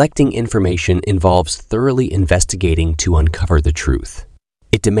 collecting information involves thoroughly investigating to uncover the truth.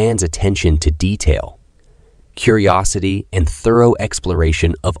 It demands attention to detail, curiosity, and thorough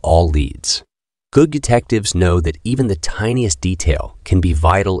exploration of all leads. Good detectives know that even the tiniest detail can be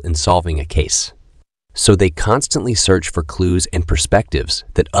vital in solving a case, so they constantly search for clues and perspectives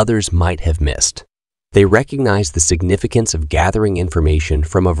that others might have missed. They recognize the significance of gathering information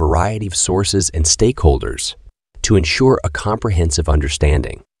from a variety of sources and stakeholders to ensure a comprehensive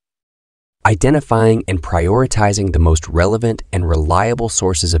understanding. Identifying and prioritizing the most relevant and reliable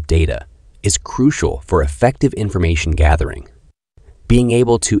sources of data is crucial for effective information gathering. Being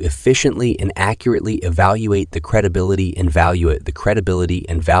able to efficiently and accurately evaluate the credibility and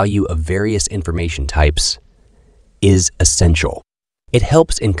value of various information types is essential. It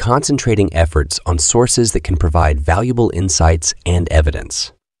helps in concentrating efforts on sources that can provide valuable insights and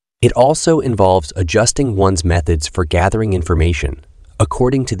evidence. It also involves adjusting one's methods for gathering information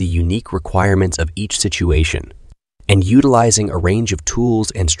according to the unique requirements of each situation, and utilizing a range of tools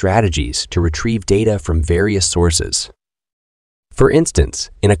and strategies to retrieve data from various sources. For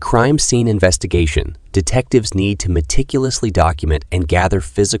instance, in a crime scene investigation, detectives need to meticulously document and gather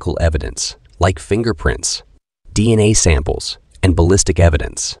physical evidence, like fingerprints, DNA samples, and ballistic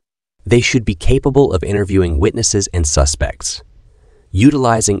evidence. They should be capable of interviewing witnesses and suspects,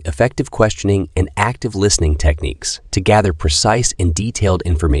 utilizing effective questioning and active listening techniques to gather precise and detailed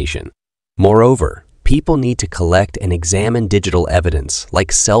information. Moreover, people need to collect and examine digital evidence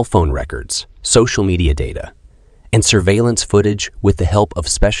like cell phone records, social media data, and surveillance footage with the help of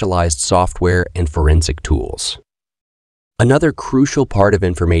specialized software and forensic tools. Another crucial part of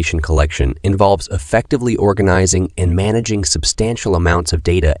information collection involves effectively organizing and managing substantial amounts of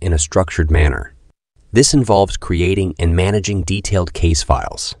data in a structured manner. This involves creating and managing detailed case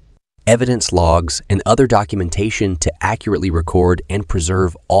files, evidence logs, and other documentation to accurately record and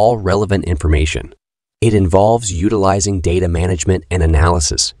preserve all relevant information. It involves utilizing data management and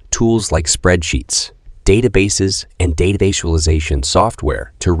analysis tools like spreadsheets, databases, and data visualization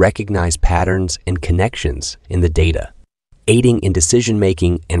software to recognize patterns and connections in the data, aiding in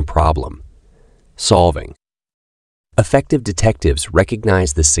decision-making and problem solving. Effective detectives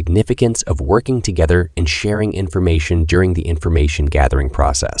recognize the significance of working together and sharing information during the information gathering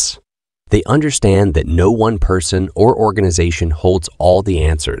process. They understand that no one person or organization holds all the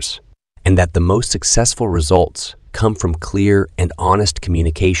answers, and that the most successful results come from clear and honest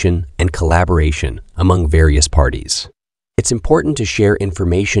communication and collaboration among various parties. It's important to share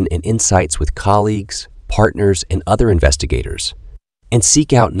information and insights with colleagues, partners, and other investigators, and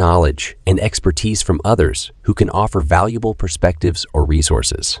seek out knowledge and expertise from others who can offer valuable perspectives or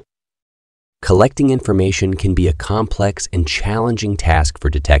resources. Collecting information can be a complex and challenging task for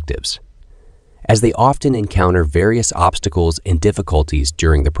detectives, as they often encounter various obstacles and difficulties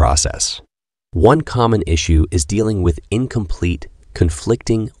during the process. One common issue is dealing with incomplete,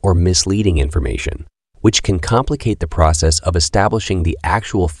 conflicting, or misleading information, which can complicate the process of establishing the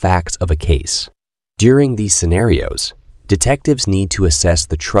actual facts of a case. During these scenarios, detectives need to assess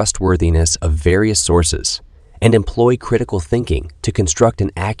the trustworthiness of various sources and employ critical thinking to construct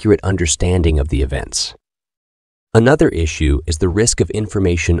an accurate understanding of the events. Another issue is the risk of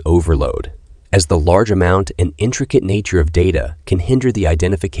information overload, as the large amount and intricate nature of data can hinder the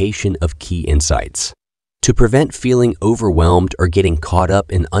identification of key insights. To prevent feeling overwhelmed or getting caught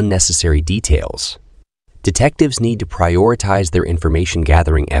up in unnecessary details, detectives need to prioritize their information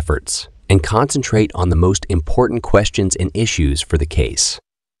gathering efforts and concentrate on the most important questions and issues for the case.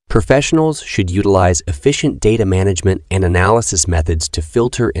 Professionals should utilize efficient data management and analysis methods to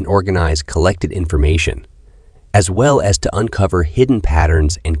filter and organize collected information, as well as to uncover hidden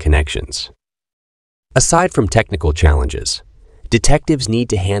patterns and connections. Aside from technical challenges, detectives need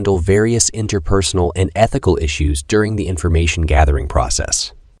to handle various interpersonal and ethical issues during the information gathering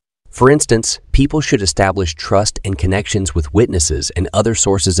process. For instance, people should establish trust and connections with witnesses and other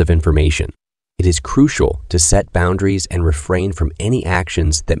sources of information. It is crucial to set boundaries and refrain from any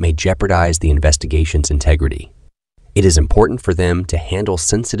actions that may jeopardize the investigation's integrity. It is important for them to handle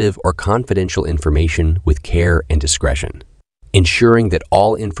sensitive or confidential information with care and discretion, ensuring that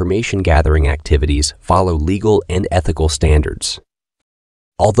all information gathering activities follow legal and ethical standards.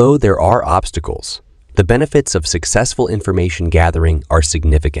 Although there are obstacles, the benefits of successful information gathering are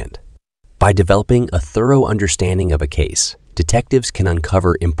significant. By developing a thorough understanding of a case, detectives can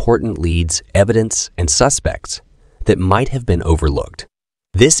uncover important leads, evidence, and suspects that might have been overlooked.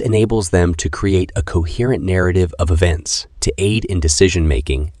 This enables them to create a coherent narrative of events to aid in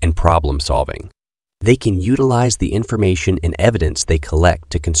decision-making and problem-solving. They can utilize the information and evidence they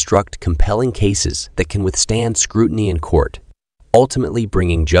collect to construct compelling cases that can withstand scrutiny in court, ultimately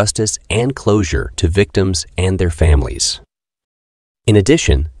bringing justice and closure to victims and their families. In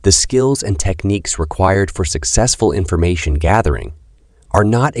addition, the skills and techniques required for successful information gathering are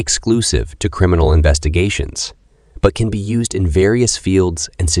not exclusive to criminal investigations, but can be used in various fields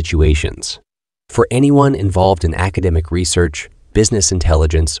and situations. For anyone involved in academic research, business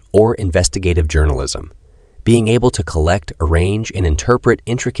intelligence, or investigative journalism, being able to collect, arrange, and interpret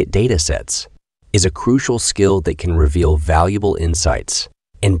intricate data sets is a crucial skill that can reveal valuable insights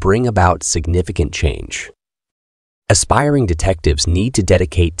and bring about significant change. Aspiring detectives need to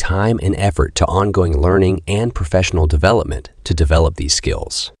dedicate time and effort to ongoing learning and professional development to develop these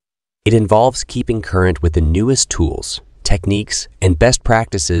skills. It involves keeping current with the newest tools, techniques, and best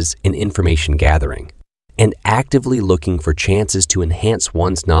practices in information gathering, and actively looking for chances to enhance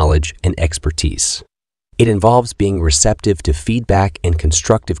one's knowledge and expertise. It involves being receptive to feedback and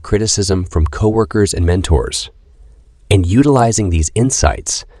constructive criticism from coworkers and mentors, and utilizing these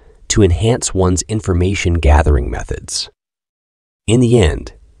insights to enhance one's information gathering methods. In the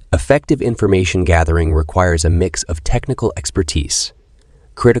end, effective information gathering requires a mix of technical expertise,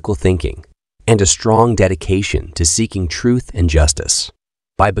 critical thinking, and a strong dedication to seeking truth and justice.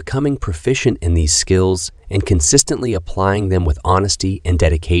 By becoming proficient in these skills and consistently applying them with honesty and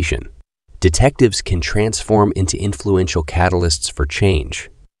dedication, detectives can transform into influential catalysts for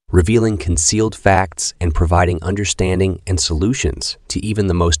change, revealing concealed facts and providing understanding and solutions to even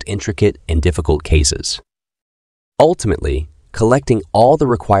the most intricate and difficult cases. Ultimately, collecting all the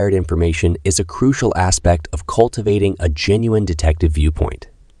required information is a crucial aspect of cultivating a genuine detective viewpoint.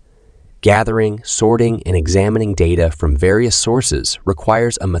 Gathering, sorting, and examining data from various sources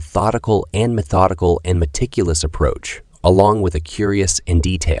requires a methodical and meticulous approach, along with a curious and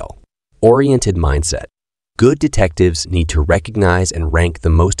detail-oriented mindset. Good detectives need to recognize and rank the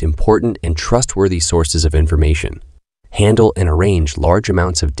most important and trustworthy sources of information, handle and arrange large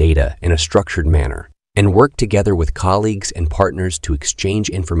amounts of data in a structured manner, and work together with colleagues and partners to exchange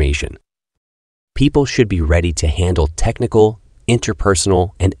information. People should be ready to handle technical,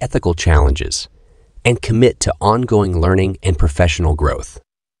 interpersonal, and ethical challenges, and commit to ongoing learning and professional growth.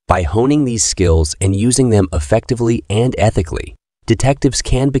 By honing these skills and using them effectively and ethically, detectives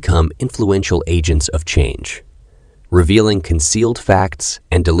can become influential agents of change, revealing concealed facts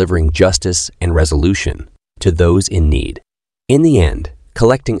and delivering justice and resolution to those in need. In the end,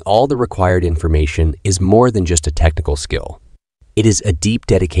 collecting all the required information is more than just a technical skill. It is a deep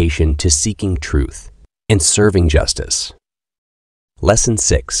dedication to seeking truth and serving justice. Lesson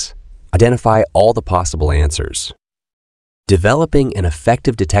 6. Identify all the possible answers. Developing an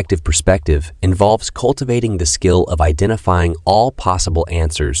effective detective perspective involves cultivating the skill of identifying all possible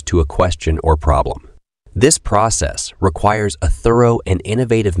answers to a question or problem. This process requires a thorough and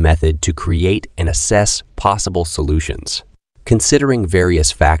innovative method to create and assess possible solutions, considering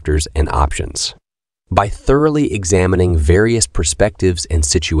various factors and options. By thoroughly examining various perspectives and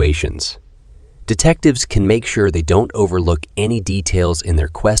situations, detectives can make sure they don't overlook any details in their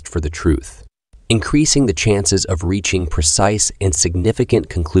quest for the truth, increasing the chances of reaching precise and significant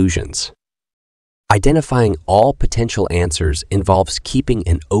conclusions. Identifying all potential answers involves keeping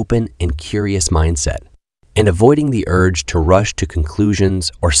an open and curious mindset and avoiding the urge to rush to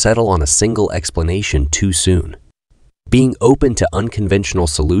conclusions or settle on a single explanation too soon. Being open to unconventional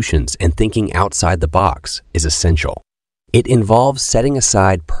solutions and thinking outside the box is essential. It involves setting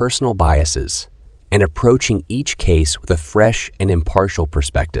aside personal biases and approaching each case with a fresh and impartial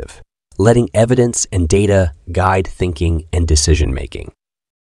perspective, letting evidence and data guide thinking and decision-making.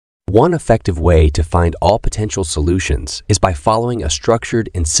 One effective way to find all potential solutions is by following a structured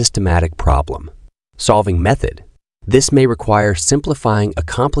and systematic problem-solving method. This may require simplifying a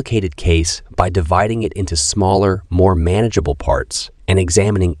complicated case by dividing it into smaller, more manageable parts and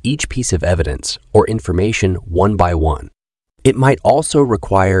examining each piece of evidence or information one by one. It might also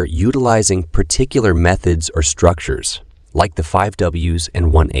require utilizing particular methods or structures, like the 5 W's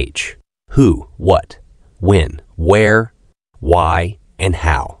and 1 H: who, what, when, where, why, and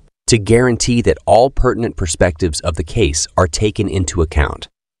how, to guarantee that all pertinent perspectives of the case are taken into account.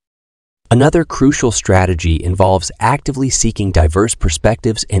 Another crucial strategy involves actively seeking diverse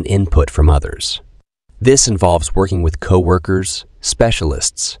perspectives and input from others. This involves working with coworkers,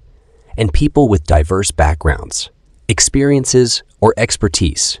 specialists, and people with diverse backgrounds, experiences, or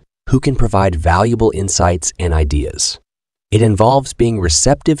expertise who can provide valuable insights and ideas. It involves being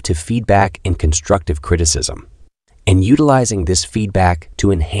receptive to feedback and constructive criticism, and utilizing this feedback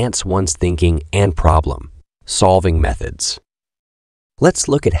to enhance one's thinking and problem-solving methods. Let's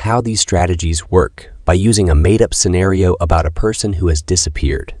look at how these strategies work by using a made-up scenario about a person who has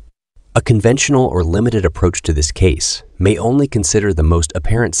disappeared. A conventional or limited approach to this case may only consider the most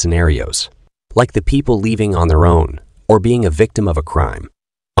apparent scenarios, like the people leaving on their own or being a victim of a crime.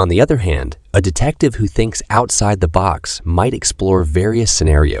 On the other hand, a detective who thinks outside the box might explore various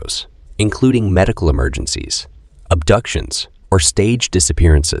scenarios, including medical emergencies, abductions, or staged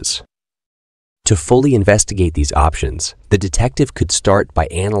disappearances. To fully investigate these options, the detective could start by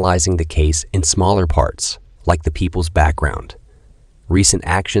analyzing the case in smaller parts, like the people's background, recent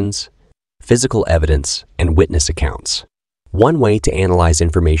actions, physical evidence, and witness accounts. One way to analyze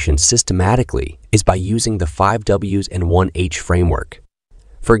information systematically is by using the 5 W's and 1 H framework.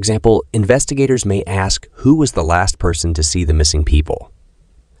 For example, investigators may ask, who was the last person to see the missing people?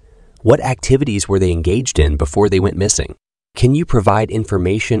 What activities were they engaged in before they went missing? Can you provide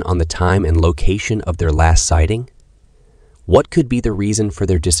information on the time and location of their last sighting? What could be the reason for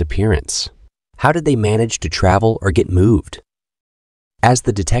their disappearance? How did they manage to travel or get moved? As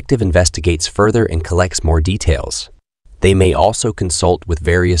the detective investigates further and collects more details, they may also consult with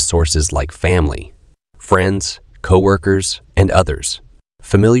various sources like family, friends, coworkers, and others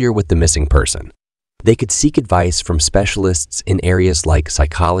familiar with the missing person. They could seek advice from specialists in areas like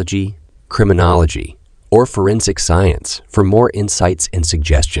psychology, criminology, or forensic science for more insights and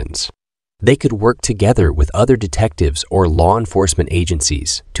suggestions. They could work together with other detectives or law enforcement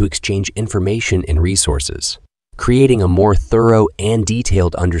agencies to exchange information and resources, creating a more thorough and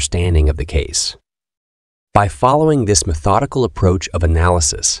detailed understanding of the case. By following this methodical approach of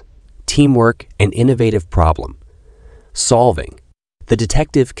analysis, teamwork, and innovative problem solving, the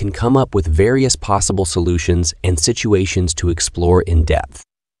detective can come up with various possible solutions and situations to explore in depth.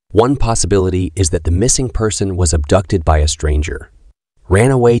 One possibility is that the missing person was abducted by a stranger,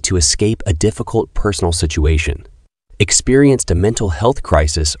 ran away to escape a difficult personal situation, experienced a mental health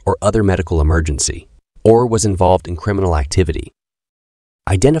crisis or other medical emergency, or was involved in criminal activity.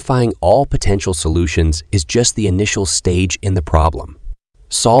 Identifying all potential solutions is just the initial stage in the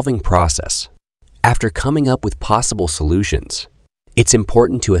problem-solving process. After coming up with possible solutions, it's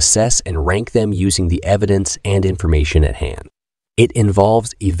important to assess and rank them using the evidence and information at hand. It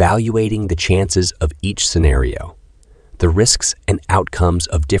involves evaluating the chances of each scenario, the risks and outcomes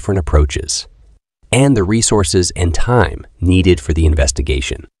of different approaches, and the resources and time needed for the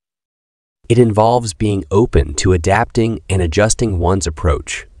investigation. It involves being open to adapting and adjusting one's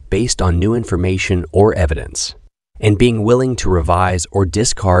approach based on new information or evidence, and being willing to revise or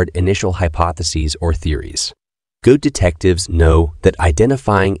discard initial hypotheses or theories. Good detectives know that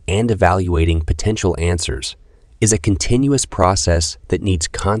identifying and evaluating potential answers is a continuous process that needs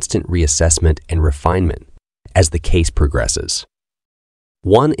constant reassessment and refinement as the case progresses.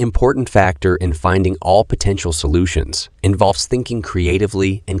 One important factor in finding all potential solutions involves thinking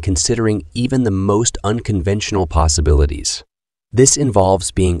creatively and considering even the most unconventional possibilities. This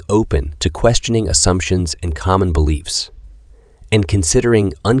involves being open to questioning assumptions and common beliefs, and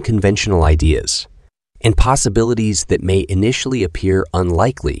considering unconventional ideas and possibilities that may initially appear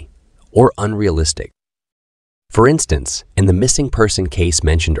unlikely or unrealistic. For instance, in the missing person case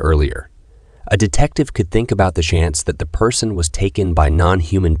mentioned earlier, a detective could think about the chance that the person was taken by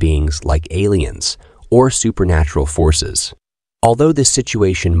non-human beings like aliens or supernatural forces. Although this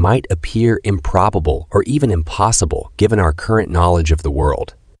situation might appear improbable or even impossible given our current knowledge of the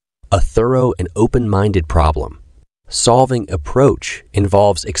world, a thorough and open-minded problem-solving approach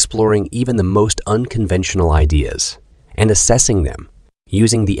involves exploring even the most unconventional ideas and assessing them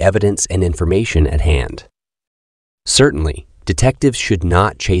using the evidence and information at hand. Certainly, detectives should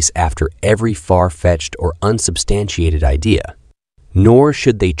not chase after every far-fetched or unsubstantiated idea, nor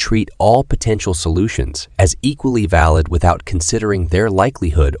should they treat all potential solutions as equally valid without considering their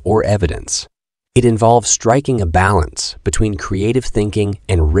likelihood or evidence. It involves striking a balance between creative thinking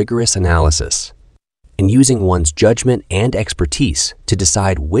and rigorous analysis, and using one's judgment and expertise to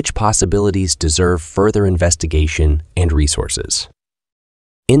decide which possibilities deserve further investigation and resources.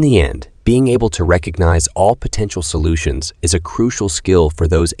 In the end, being able to recognize all potential solutions is a crucial skill for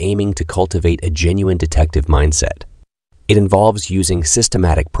those aiming to cultivate a genuine detective mindset. It involves using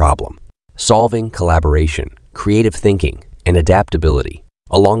systematic problem-solving, collaboration, creative thinking, and adaptability,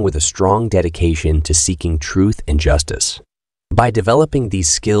 along with a strong dedication to seeking truth and justice. By developing these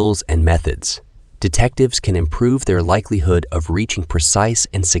skills and methods, detectives can improve their likelihood of reaching precise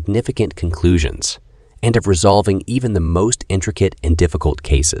and significant conclusions and of resolving even the most intricate and difficult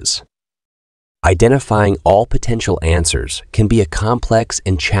cases. Identifying all potential answers can be a complex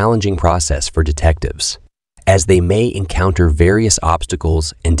and challenging process for detectives, as they may encounter various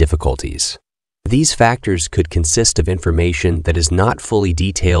obstacles and difficulties. These factors could consist of information that is not fully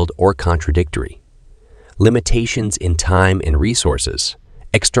detailed or contradictory, limitations in time and resources,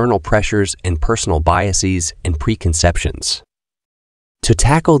 external pressures and personal biases and preconceptions. To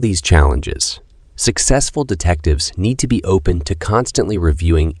tackle these challenges, successful detectives need to be open to constantly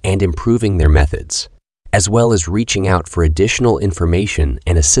reviewing and improving their methods, as well as reaching out for additional information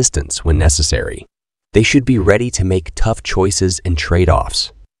and assistance when necessary. They should be ready to make tough choices and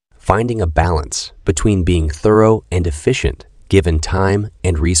trade-offs, finding a balance between being thorough and efficient given time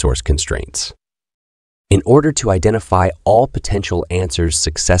and resource constraints. In order to identify all potential answers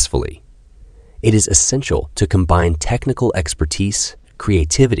successfully, it is essential to combine technical expertise,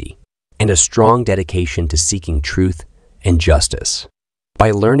 creativity, and a strong dedication to seeking truth and justice. By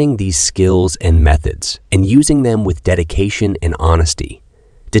learning these skills and methods and using them with dedication and honesty,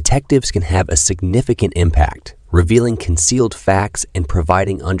 detectives can have a significant impact, revealing concealed facts and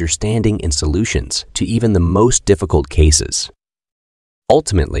providing understanding and solutions to even the most difficult cases.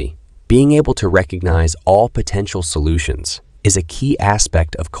 Ultimately, Being able to recognize all potential solutions is a key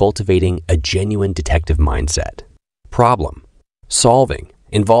aspect of cultivating a genuine detective mindset. Problem solving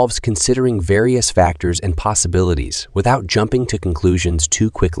involves considering various factors and possibilities without jumping to conclusions too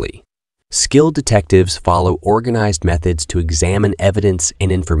quickly. Skilled detectives follow organized methods to examine evidence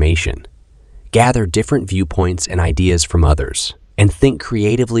and information, gather different viewpoints and ideas from others, and think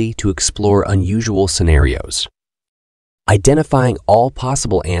creatively to explore unusual scenarios. Identifying all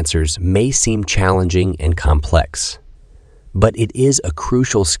possible answers may seem challenging and complex, but it is a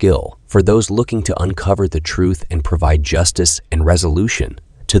crucial skill for those looking to uncover the truth and provide justice and resolution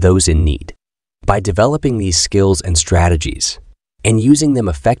to those in need. By developing these skills and strategies, and using them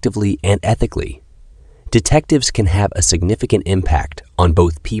effectively and ethically, detectives can have a significant impact on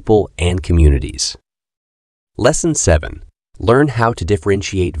both people and communities. Lesson 7. Learn how to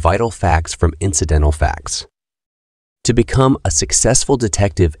differentiate vital facts from incidental facts. To become a successful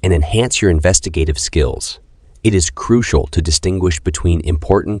detective and enhance your investigative skills, it is crucial to distinguish between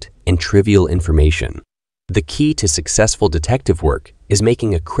important and trivial information. The key to successful detective work is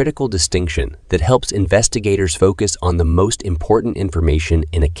making a critical distinction that helps investigators focus on the most important information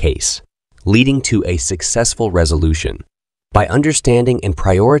in a case, leading to a successful resolution. By understanding and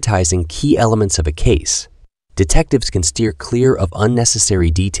prioritizing key elements of a case, detectives can steer clear of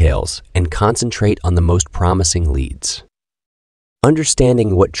unnecessary details and concentrate on the most promising leads.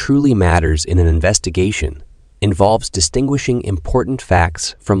 Understanding what truly matters in an investigation involves distinguishing important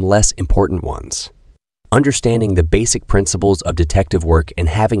facts from less important ones. Understanding the basic principles of detective work and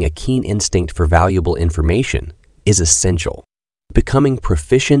having a keen instinct for valuable information is essential. Becoming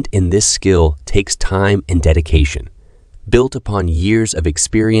proficient in this skill takes time and dedication, built upon years of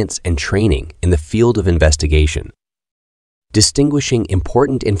experience and training in the field of investigation. Distinguishing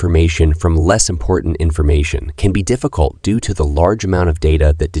important information from less important information can be difficult due to the large amount of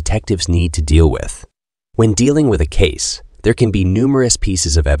data that detectives need to deal with. When dealing with a case, there can be numerous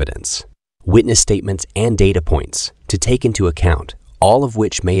pieces of evidence, witness statements, and data points to take into account, all of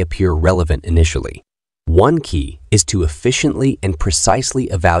which may appear relevant initially. One key is to efficiently and precisely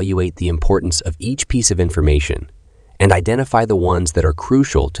evaluate the importance of each piece of information and identify the ones that are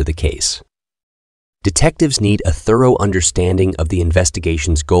crucial to the case. Detectives need a thorough understanding of the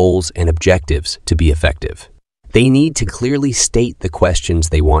investigation's goals and objectives to be effective. They need to clearly state the questions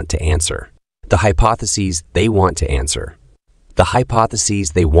they want to answer, the hypotheses they want to answer, the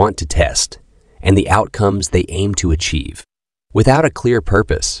hypotheses they want to test, and the outcomes they aim to achieve. Without a clear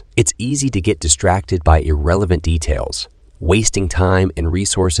purpose, it's easy to get distracted by irrelevant details, wasting time and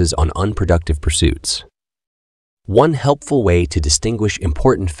resources on unproductive pursuits. One helpful way to distinguish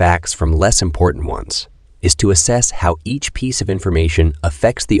important facts from less important ones is to assess how each piece of information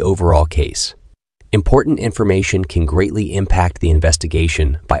affects the overall case. Important information can greatly impact the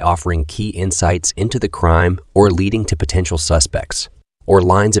investigation by offering key insights into the crime or leading to potential suspects or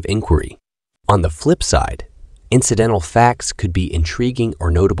lines of inquiry. On the flip side, incidental facts could be intriguing or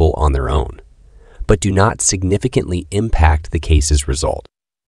notable on their own, but do not significantly impact the case's result.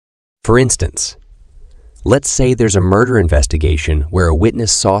 For instance, let's say there's a murder investigation where a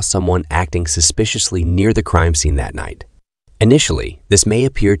witness saw someone acting suspiciously near the crime scene that night. Initially, this may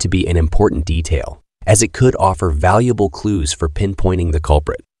appear to be an important detail, as it could offer valuable clues for pinpointing the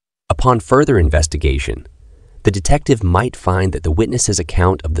culprit. Upon further investigation, the detective might find that the witness's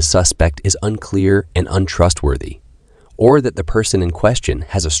account of the suspect is unclear and untrustworthy, or that the person in question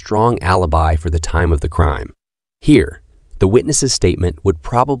has a strong alibi for the time of the crime. Here, the witness's statement would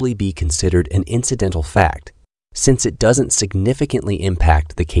probably be considered an incidental fact, since it doesn't significantly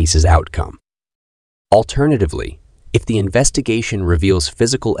impact the case's outcome. Alternatively, if the investigation reveals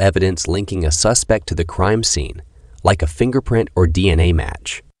physical evidence linking a suspect to the crime scene, like a fingerprint or DNA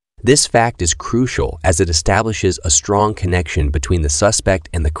match, this fact is crucial as it establishes a strong connection between the suspect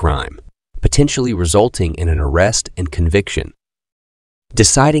and the crime, potentially resulting in an arrest and conviction.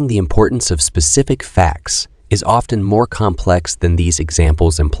 Deciding the importance of specific facts is often more complex than these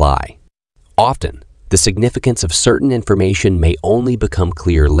examples imply. Often, the significance of certain information may only become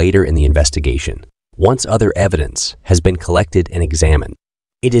clear later in the investigation, once other evidence has been collected and examined.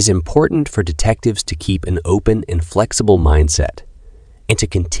 It is important for detectives to keep an open and flexible mindset and to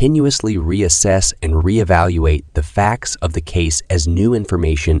continuously reassess and reevaluate the facts of the case as new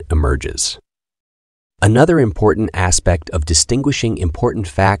information emerges. Another important aspect of distinguishing important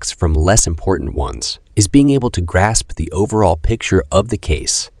facts from less important ones is being able to grasp the overall picture of the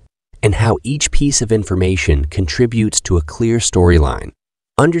case and how each piece of information contributes to a clear storyline.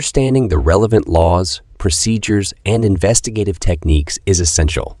 Understanding the relevant laws, procedures, and investigative techniques is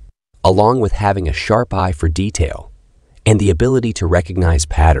essential, along with having a sharp eye for detail and the ability to recognize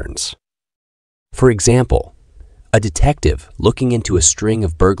patterns. For example, a detective looking into a string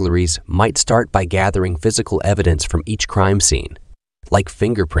of burglaries might start by gathering physical evidence from each crime scene, like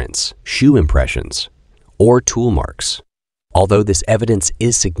fingerprints, shoe impressions, or tool marks. Although this evidence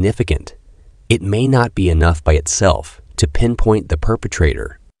is significant, it may not be enough by itself to pinpoint the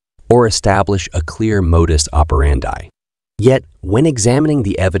perpetrator or establish a clear modus operandi. Yet, when examining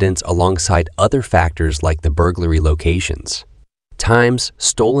the evidence alongside other factors like the burglary locations, times,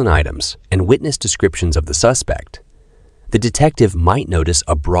 stolen items, and witness descriptions of the suspect, the detective might notice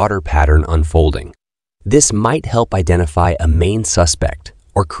a broader pattern unfolding. This might help identify a main suspect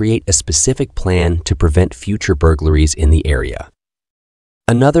or create a specific plan to prevent future burglaries in the area.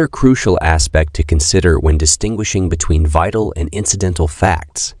 Another crucial aspect to consider when distinguishing between vital and incidental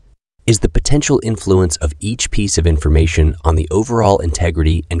facts is the potential influence of each piece of information on the overall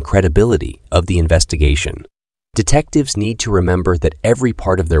integrity and credibility of the investigation. Detectives need to remember that every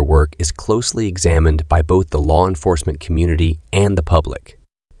part of their work is closely examined by both the law enforcement community and the public.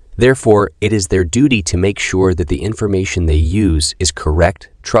 Therefore, it is their duty to make sure that the information they use is correct,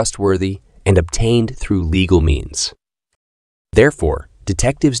 trustworthy, and obtained through legal means. Therefore,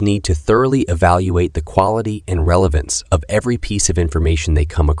 detectives need to thoroughly evaluate the quality and relevance of every piece of information they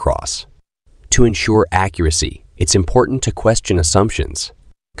come across. To ensure accuracy, it's important to question assumptions,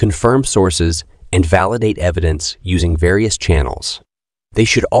 confirm sources, and validate evidence using various channels. They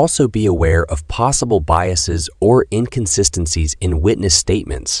should also be aware of possible biases or inconsistencies in witness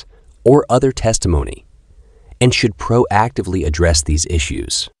statements or other testimony, and should proactively address these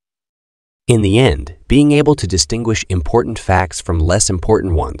issues. In the end, being able to distinguish important facts from less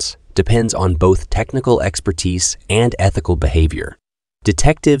important ones depends on both technical expertise and ethical behavior.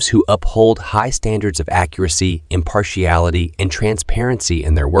 Detectives who uphold high standards of accuracy, impartiality, and transparency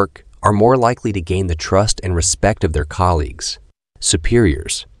in their work are more likely to gain the trust and respect of their colleagues,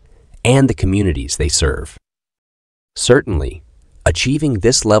 superiors, and the communities they serve. Certainly, achieving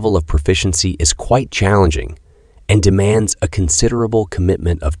this level of proficiency is quite challenging and demands a considerable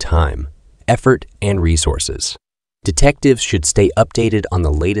commitment of time, effort, and resources. Detectives should stay updated on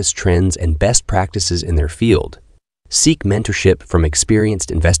the latest trends and best practices in their field, seek mentorship from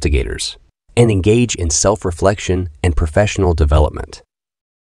experienced investigators, and engage in self-reflection and professional development.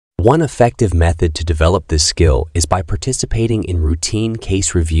 One effective method to develop this skill is by participating in routine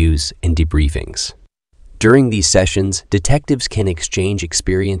case reviews and debriefings. During these sessions, detectives can exchange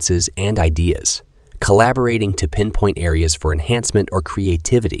experiences and ideas, collaborating to pinpoint areas for enhancement or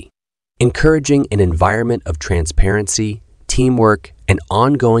creativity. Encouraging an environment of transparency, teamwork, and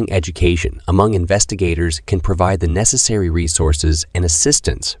ongoing education among investigators can provide the necessary resources and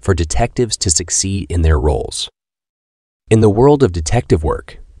assistance for detectives to succeed in their roles. In the world of detective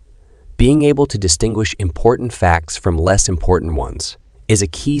work, being able to distinguish important facts from less important ones is a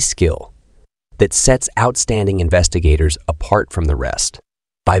key skill that sets outstanding investigators apart from the rest.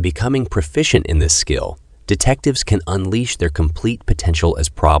 By becoming proficient in this skill, detectives can unleash their complete potential as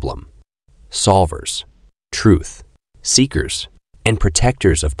problem solvers, truth seekers, and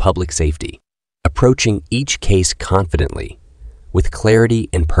protectors of public safety, approaching each case confidently, with clarity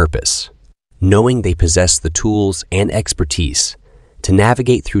and purpose, knowing they possess the tools and expertise to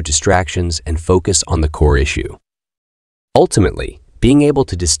navigate through distractions and focus on the core issue. Ultimately, being able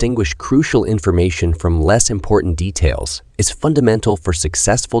to distinguish crucial information from less important details is fundamental for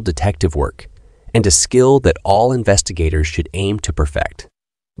successful detective work and a skill that all investigators should aim to perfect.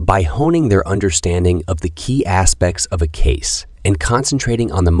 By honing their understanding of the key aspects of a case and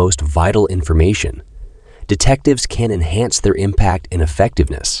concentrating on the most vital information, detectives can enhance their impact and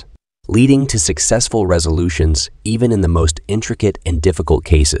effectiveness, leading to successful resolutions even in the most intricate and difficult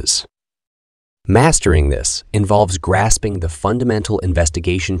cases. Mastering this involves grasping the fundamental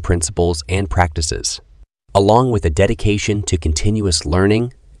investigation principles and practices, along with a dedication to continuous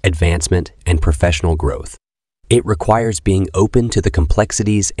learning, advancement, and professional growth. It requires being open to the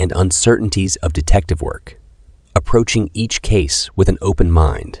complexities and uncertainties of detective work, approaching each case with an open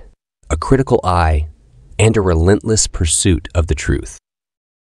mind, a critical eye, and a relentless pursuit of the truth.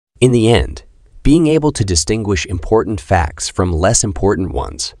 In the end, being able to distinguish important facts from less important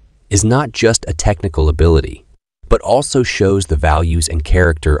ones is not just a technical ability, but also shows the values and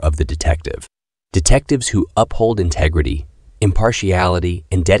character of the detective. Detectives who uphold integrity, impartiality,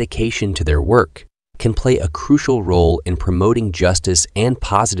 and dedication to their work can play a crucial role in promoting justice and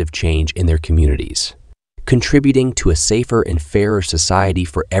positive change in their communities, contributing to a safer and fairer society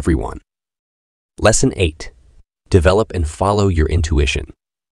for everyone. Lesson 8. Develop and follow your intuition.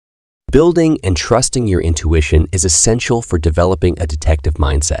 Building and trusting your intuition is essential for developing a detective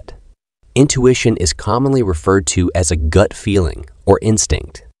mindset. Intuition is commonly referred to as a gut feeling or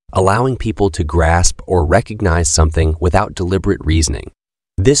instinct. allowing people to grasp or recognize something without deliberate reasoning.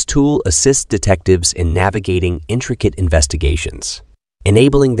 This tool assists detectives in navigating intricate investigations,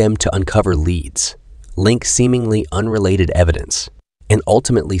 enabling them to uncover leads, link seemingly unrelated evidence, and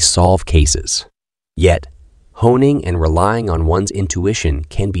ultimately solve cases. Yet, honing and relying on one's intuition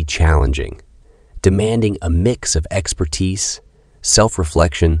can be challenging, demanding a mix of expertise,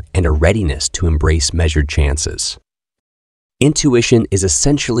 self-reflection, and a readiness to embrace measured chances. Intuition is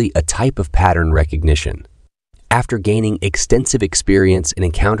essentially a type of pattern recognition. After gaining extensive experience in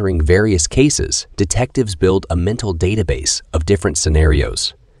encountering various cases, detectives build a mental database of different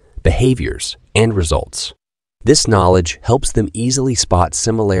scenarios, behaviors, and results. This knowledge helps them easily spot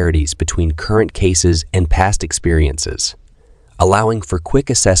similarities between current cases and past experiences, allowing for quick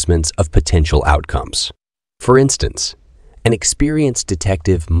assessments of potential outcomes. For instance, an experienced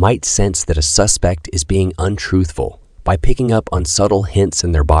detective might sense that a suspect is being untruthful by picking up on subtle hints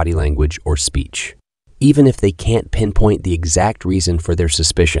in their body language or speech, even if they can't pinpoint the exact reason for their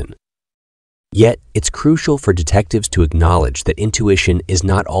suspicion. Yet, it's crucial for detectives to acknowledge that intuition is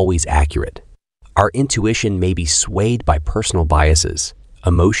not always accurate. Our intuition may be swayed by personal biases,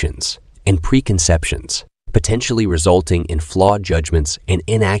 emotions, and preconceptions, potentially resulting in flawed judgments and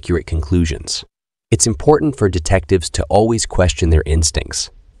inaccurate conclusions. It's important for detectives to always question their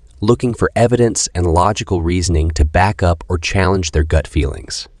instincts, looking for evidence and logical reasoning to back up or challenge their gut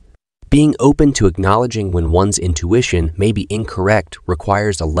feelings. Being open to acknowledging when one's intuition may be incorrect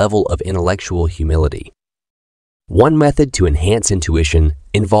requires a level of intellectual humility. One method to enhance intuition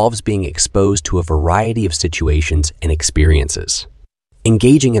involves being exposed to a variety of situations and experiences.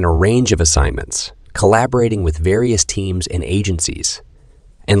 Engaging in a range of assignments, collaborating with various teams and agencies,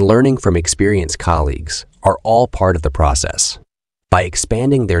 and learning from experienced colleagues are all part of the process. By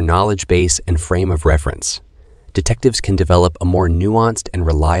expanding their knowledge base and frame of reference, detectives can develop a more nuanced and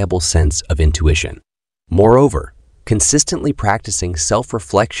reliable sense of intuition. Moreover, consistently practicing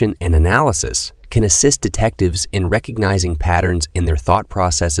self-reflection and analysis can assist detectives in recognizing patterns in their thought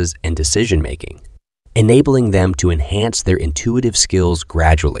processes and decision-making, enabling them to enhance their intuitive skills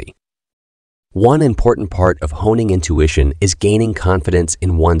gradually. One important part of honing intuition is gaining confidence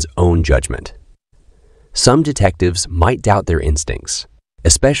in one's own judgment. Some detectives might doubt their instincts,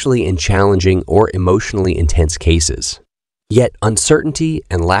 especially in challenging or emotionally intense cases. Yet uncertainty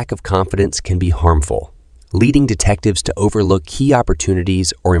and lack of confidence can be harmful, leading detectives to overlook key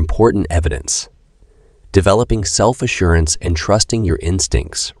opportunities or important evidence. Developing self-assurance and trusting your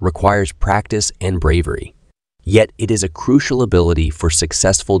instincts requires practice and bravery, yet it is a crucial ability for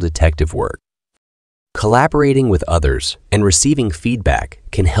successful detective work. Collaborating with others and receiving feedback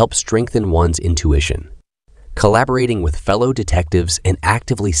can help strengthen one's intuition. Collaborating with fellow detectives and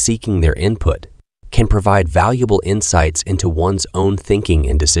actively seeking their input can provide valuable insights into one's own thinking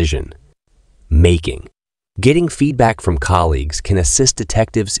and decision-making. Getting feedback from colleagues can assist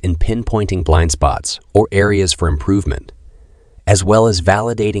detectives in pinpointing blind spots or areas for improvement, as well as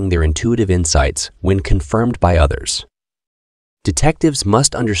validating their intuitive insights when confirmed by others. Detectives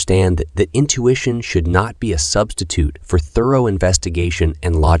must understand that intuition should not be a substitute for thorough investigation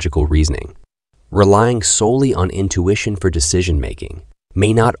and logical reasoning. Relying solely on intuition for decision-making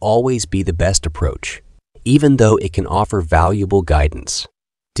may not always be the best approach, even though it can offer valuable guidance.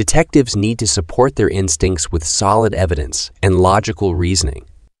 Detectives need to support their instincts with solid evidence and logical reasoning,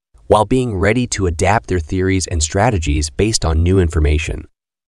 while being ready to adapt their theories and strategies based on new information.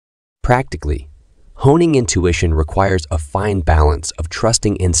 Practically, honing intuition requires a fine balance of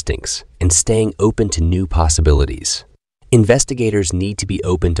trusting instincts and staying open to new possibilities. Investigators need to be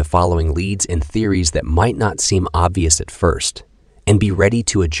open to following leads and theories that might not seem obvious at first, and be ready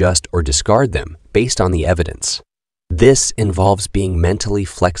to adjust or discard them based on the evidence. This involves being mentally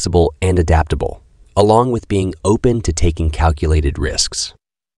flexible and adaptable, along with being open to taking calculated risks.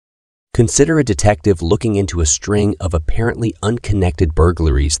 Consider a detective looking into a string of apparently unconnected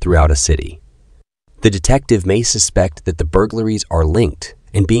burglaries throughout a city. The detective may suspect that the burglaries are linked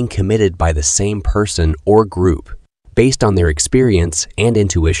and being committed by the same person or group based on their experience and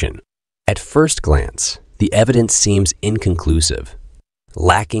intuition. At first glance, the evidence seems inconclusive,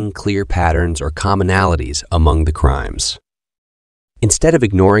 lacking clear patterns or commonalities among the crimes. Instead of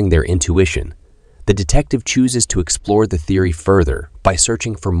ignoring their intuition, the detective chooses to explore the theory further by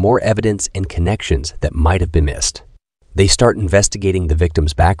searching for more evidence and connections that might have been missed. They start investigating the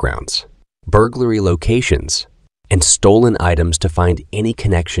victims' backgrounds, burglary locations, and stolen items to find any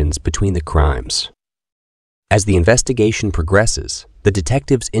connections between the crimes. As the investigation progresses, the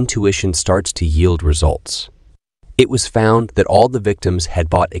detective's intuition starts to yield results. It was found that all the victims had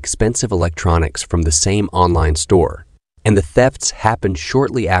bought expensive electronics from the same online store, and the thefts happened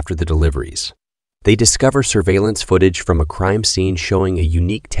shortly after the deliveries. They discover surveillance footage from a crime scene showing a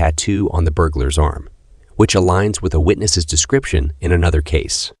unique tattoo on the burglar's arm, which aligns with a witness's description in another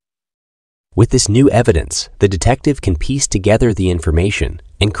case. With this new evidence, the detective can piece together the information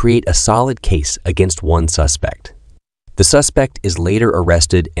and create a solid case against one suspect. The suspect is later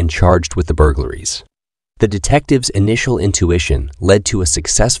arrested and charged with the burglaries. The detective's initial intuition led to a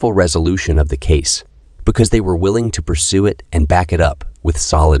successful resolution of the case because they were willing to pursue it and back it up with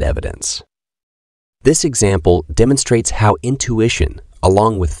solid evidence. This example demonstrates how intuition,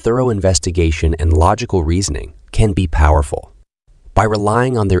 along with thorough investigation and logical reasoning, can be powerful. By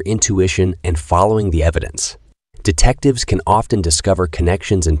relying on their intuition and following the evidence, detectives can often discover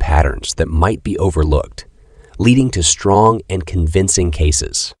connections and patterns that might be overlooked, leading to strong and convincing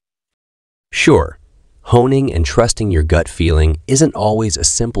cases. Sure, honing and trusting your gut feeling isn't always a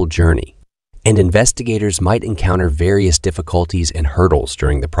simple journey, and investigators might encounter various difficulties and hurdles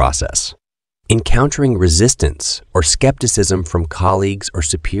during the process. Encountering resistance or skepticism from colleagues or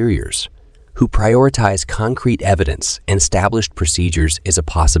superiors who prioritize concrete evidence and established procedures is a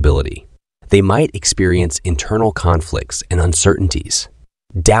possibility. They might experience internal conflicts and uncertainties,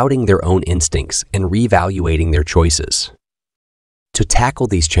 doubting their own instincts and reevaluating their choices. To tackle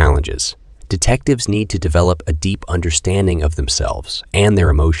these challenges, detectives need to develop a deep understanding of themselves and their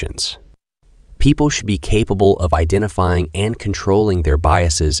emotions. People should be capable of identifying and controlling their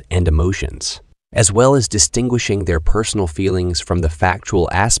biases and emotions, as well as distinguishing their personal feelings from the factual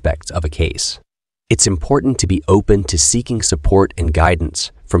aspects of a case. It's important to be open to seeking support and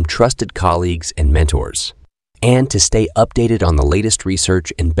guidance from trusted colleagues and mentors, and to stay updated on the latest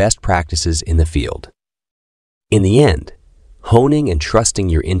research and best practices in the field. In the end, honing and trusting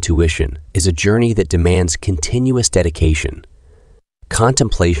your intuition is a journey that demands continuous dedication,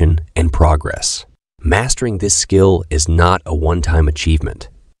 contemplation, and progress. Mastering this skill is not a one-time achievement.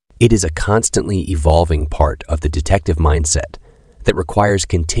 It is a constantly evolving part of the detective mindset that requires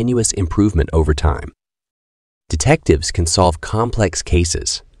continuous improvement over time. Detectives can solve complex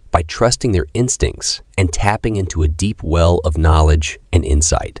cases by trusting their instincts and tapping into a deep well of knowledge and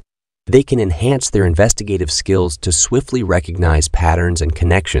insight. They can enhance their investigative skills to swiftly recognize patterns and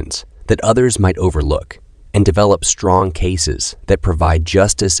connections that others might overlook, and develop strong cases that provide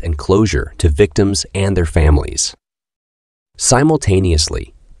justice and closure to victims and their families.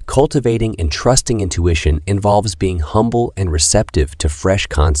 Simultaneously, cultivating and trusting intuition involves being humble and receptive to fresh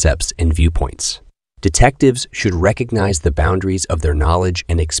concepts and viewpoints. Detectives should recognize the boundaries of their knowledge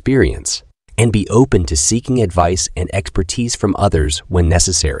and experience and be open to seeking advice and expertise from others when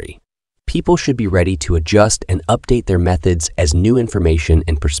necessary. People should be ready to adjust and update their methods as new information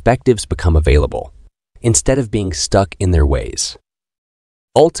and perspectives become available, instead of being stuck in their ways.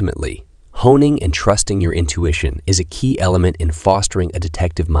 Ultimately, honing and trusting your intuition is a key element in fostering a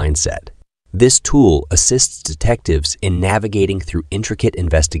detective mindset. This tool assists detectives in navigating through intricate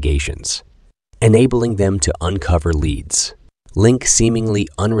investigations, enabling them to uncover leads, link seemingly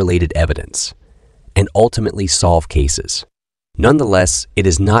unrelated evidence, and ultimately solve cases. Nonetheless, it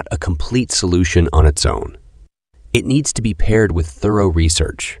is not a complete solution on its own. It needs to be paired with thorough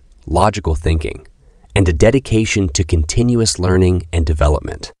research, logical thinking, and a dedication to continuous learning and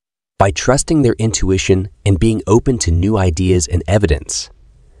development. By trusting their intuition and being open to new ideas and evidence,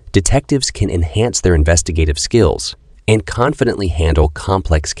 detectives can enhance their investigative skills and confidently handle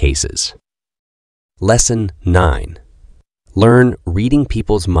complex cases. Lesson 9. Learn reading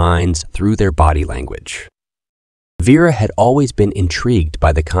people's minds through their body language. Vera had always been intrigued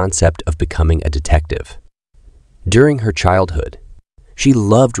by the concept of becoming a detective. During her childhood, she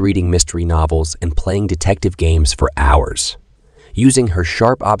loved reading mystery novels and playing detective games for hours, using her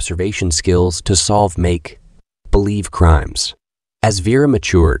sharp observation skills to solve make-believe crimes. As Vera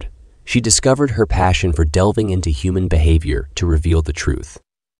matured, she discovered her passion for delving into human behavior to reveal the truth.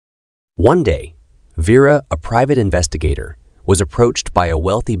 One day, Vera, a private investigator, was approached by a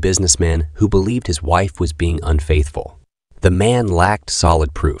wealthy businessman who believed his wife was being unfaithful. The man lacked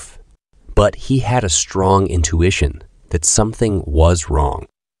solid proof, but he had a strong intuition that something was wrong.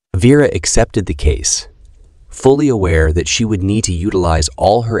 Vera accepted the case, fully aware that she would need to utilize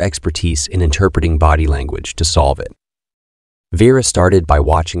all her expertise in interpreting body language to solve it. Vera started by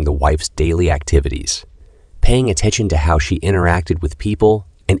watching the wife's daily activities, paying attention to how she interacted with people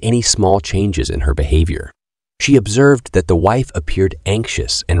and any small changes in her behavior. She observed that the wife appeared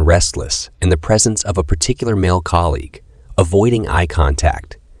anxious and restless in the presence of a particular male colleague, avoiding eye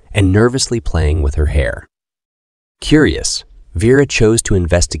contact and nervously playing with her hair. Curious, Vera chose to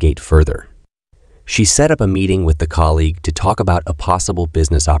investigate further. She set up a meeting with the colleague to talk about a possible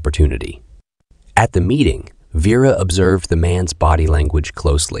business opportunity. At the meeting, Vera observed the man's body language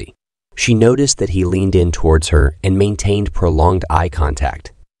closely. She noticed that he leaned in towards her and maintained prolonged eye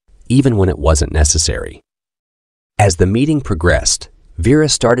contact, even when it wasn't necessary. As the meeting progressed, Vera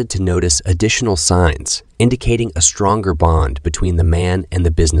started to notice additional signs indicating a stronger bond between the man and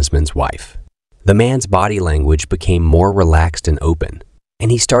the businessman's wife. The man's body language became more relaxed and open,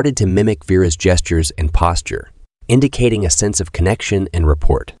 and he started to mimic Vera's gestures and posture, indicating a sense of connection and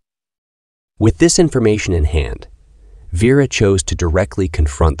rapport. With this information in hand, Vera chose to directly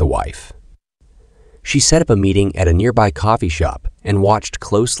confront the wife. She set up a meeting at a nearby coffee shop and watched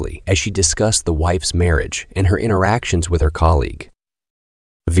closely as she discussed the wife's marriage and her interactions with her colleague.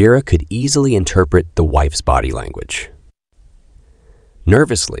 Vera could easily interpret the wife's body language.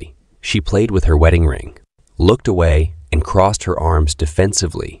 Nervously, she played with her wedding ring, looked away, and crossed her arms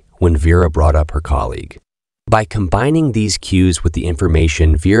defensively when Vera brought up her colleague. By combining these cues with the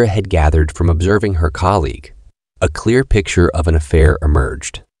information Vera had gathered from observing her colleague, a clear picture of an affair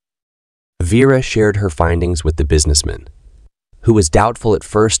emerged. Vera shared her findings with the businessman, who was doubtful at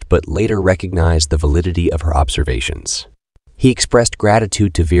first but later recognized the validity of her observations. He expressed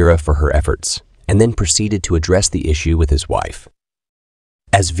gratitude to Vera for her efforts and then proceeded to address the issue with his wife.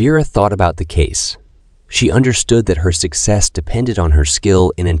 As Vera thought about the case, she understood that her success depended on her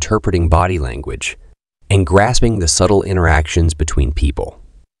skill in interpreting body language and grasping the subtle interactions between people.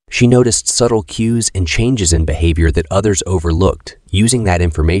 She noticed subtle cues and changes in behavior that others overlooked, using that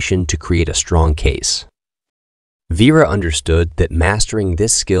information to create a strong case. Vera understood that mastering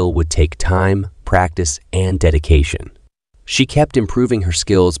this skill would take time, practice, and dedication. She kept improving her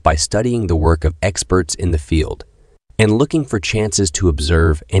skills by studying the work of experts in the field and looking for chances to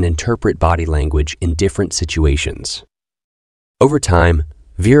observe and interpret body language in different situations. Over time,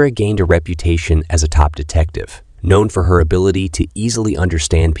 Vera gained a reputation as a top detective, known for her ability to easily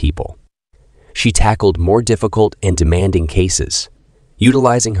understand people. She tackled more difficult and demanding cases,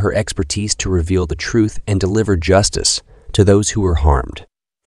 utilizing her expertise to reveal the truth and deliver justice to those who were harmed.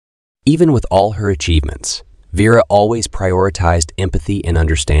 Even with all her achievements, Vera always prioritized empathy and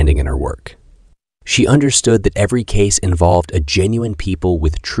understanding in her work. She understood that every case involved a genuine people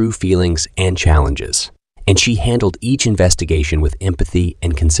with true feelings and challenges, and she handled each investigation with empathy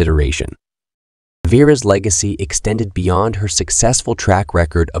and consideration. Vera's legacy extended beyond her successful track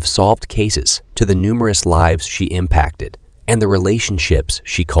record of solved cases to the numerous lives she impacted and the relationships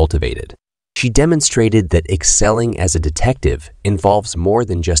she cultivated. She demonstrated that excelling as a detective involves more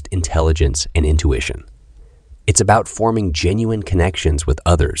than just intelligence and intuition. It's about forming genuine connections with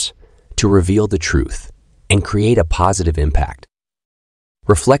others to reveal the truth and create a positive impact.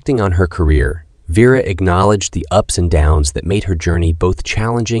 Reflecting on her career, Vera acknowledged the ups and downs that made her journey both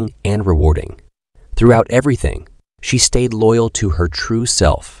challenging and rewarding. Throughout everything, she stayed loyal to her true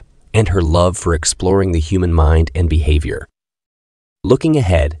self and her love for exploring the human mind and behavior. Looking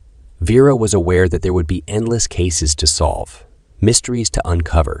ahead, Vera was aware that there would be endless cases to solve, mysteries to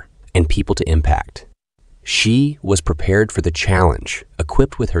uncover, and people to impact. She was prepared for the challenge,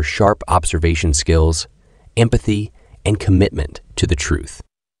 equipped with her sharp observation skills, empathy, and commitment to the truth.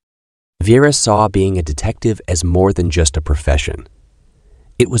 Vera saw being a detective as more than just a profession.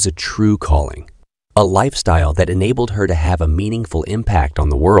 It was a true calling, a lifestyle that enabled her to have a meaningful impact on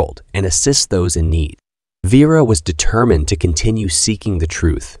the world and assist those in need. Vera was determined to continue seeking the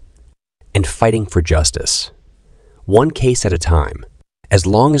truth and fighting for justice, one case at a time, as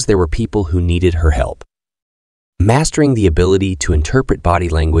long as there were people who needed her help. Mastering the ability to interpret body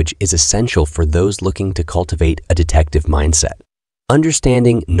language is essential for those looking to cultivate a detective mindset.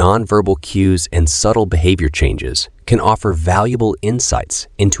 Understanding nonverbal cues and subtle behavior changes can offer valuable insights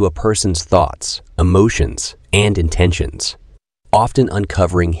into a person's thoughts, emotions, and intentions, often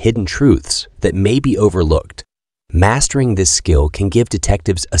uncovering hidden truths that may be overlooked. Mastering this skill can give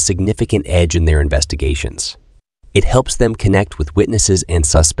detectives a significant edge in their investigations. It helps them connect with witnesses and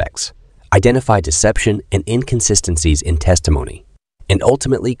suspects, identify deception and inconsistencies in testimony, and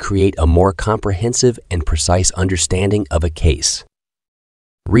ultimately create a more comprehensive and precise understanding of a case.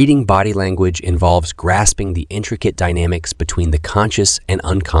 Reading body language involves grasping the intricate dynamics between the conscious and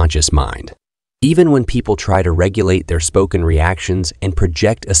unconscious mind. Even when people try to regulate their spoken reactions and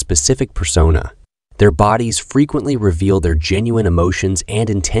project a specific persona, their bodies frequently reveal their genuine emotions and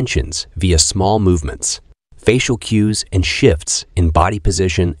intentions via small movements, facial cues, and shifts in body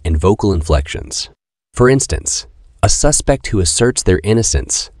position and vocal inflections. For instance, a suspect who asserts their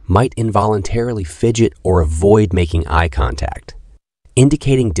innocence might involuntarily fidget or avoid making eye contact,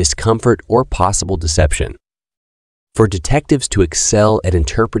 indicating discomfort or possible deception. For detectives to excel at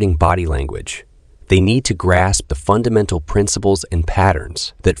interpreting body language, they need to grasp the fundamental principles and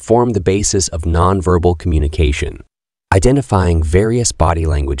patterns that form the basis of nonverbal communication, identifying various body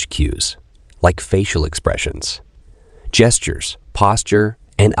language cues, like facial expressions, gestures, posture,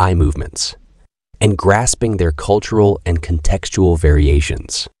 and eye movements, and grasping their cultural and contextual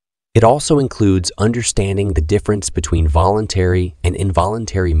variations. It also includes understanding the difference between voluntary and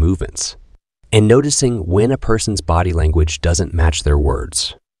involuntary movements, and noticing when a person's body language doesn't match their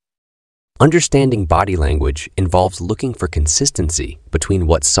words. Understanding body language involves looking for consistency between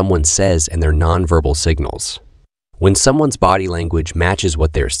what someone says and their nonverbal signals. When someone's body language matches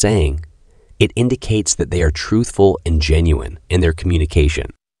what they're saying, it indicates that they are truthful and genuine in their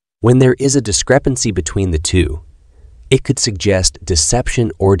communication. When there is a discrepancy between the two, it could suggest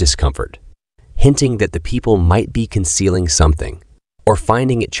deception or discomfort, hinting that the people might be concealing something or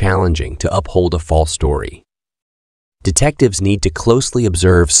finding it challenging to uphold a false story. Detectives need to closely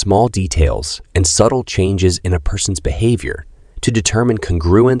observe small details and subtle changes in a person's behavior to determine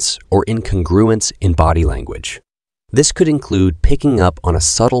congruence or incongruence in body language. This could include picking up on a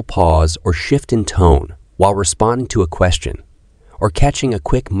subtle pause or shift in tone while responding to a question, or catching a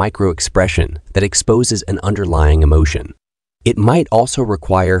quick micro-expression that exposes an underlying emotion. It might also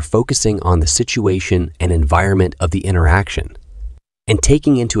require focusing on the situation and environment of the interaction, and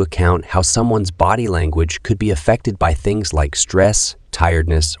taking into account how someone's body language could be affected by things like stress,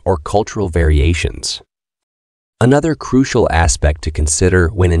 tiredness, or cultural variations. Another crucial aspect to consider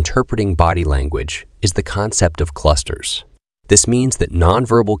when interpreting body language is the concept of clusters. This means that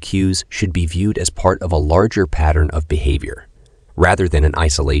nonverbal cues should be viewed as part of a larger pattern of behavior, rather than in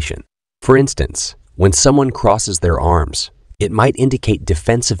isolation. For instance, when someone crosses their arms, it might indicate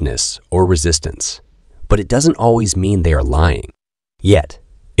defensiveness or resistance, but it doesn't always mean they are lying. Yet,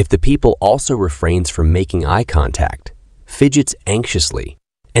 if the people also refrains from making eye contact, fidgets anxiously,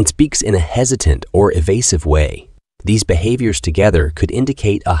 and speaks in a hesitant or evasive way, these behaviors together could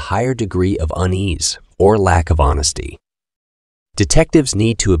indicate a higher degree of unease or lack of honesty. Detectives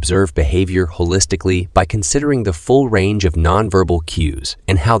need to observe behavior holistically by considering the full range of nonverbal cues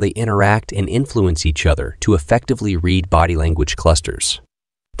and how they interact and influence each other to effectively read body language clusters.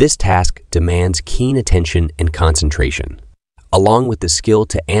 This task demands keen attention and concentration, along with the skill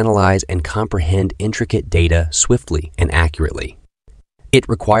to analyze and comprehend intricate data swiftly and accurately. It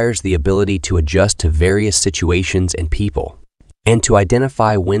requires the ability to adjust to various situations and people, and to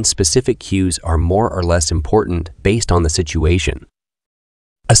identify when specific cues are more or less important based on the situation.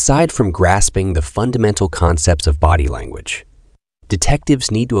 Aside from grasping the fundamental concepts of body language, detectives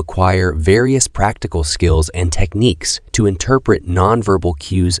need to acquire various practical skills and techniques to interpret nonverbal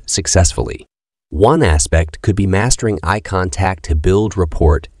cues successfully. One aspect could be mastering eye contact to build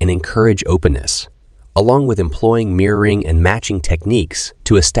rapport and encourage openness, along with employing mirroring and matching techniques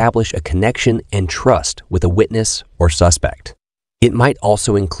to establish a connection and trust with a witness or suspect. It might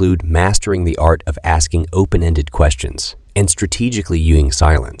also include mastering the art of asking open-ended questions and strategically using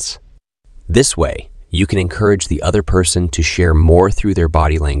silence. This way, you can encourage the other person to share more through their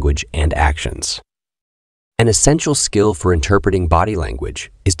body language and actions. An essential skill for interpreting body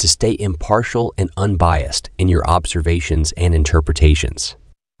language is to stay impartial and unbiased in your observations and interpretations.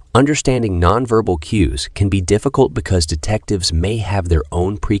 Understanding nonverbal cues can be difficult because detectives may have their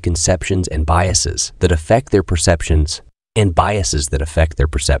own preconceptions and biases that affect their perceptions and biases that affect their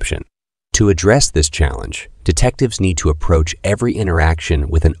perception. To address this challenge, detectives need to approach every interaction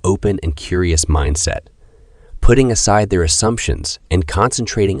with an open and curious mindset, putting aside their assumptions and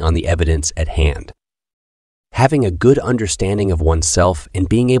concentrating on the evidence at hand. Having a good understanding of oneself and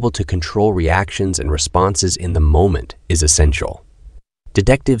being able to control reactions and responses in the moment is essential.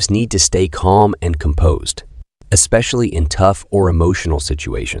 Detectives need to stay calm and composed, especially in tough or emotional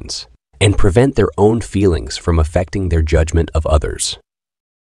situations, and prevent their own feelings from affecting their judgment of others.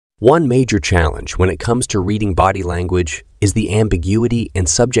 One major challenge when it comes to reading body language is the ambiguity and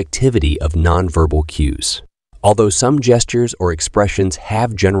subjectivity of nonverbal cues. Although some gestures or expressions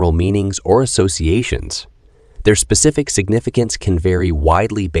have general meanings or associations, their specific significance can vary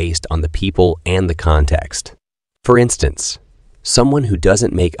widely based on the people and the context. For instance, someone who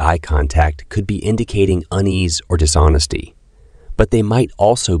doesn't make eye contact could be indicating unease or dishonesty, but they might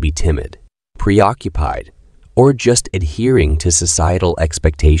also be timid, preoccupied, or just adhering to societal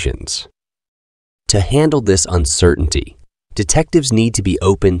expectations. To handle this uncertainty, detectives need to be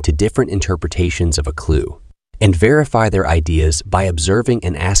open to different interpretations of a clue and verify their ideas by observing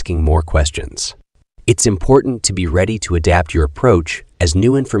and asking more questions. It's important to be ready to adapt your approach as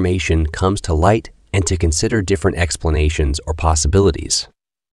new information comes to light and to consider different explanations or possibilities.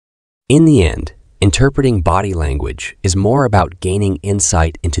 In the end, Interpreting body language is more about gaining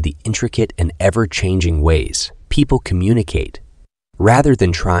insight into the intricate and ever-changing ways people communicate, rather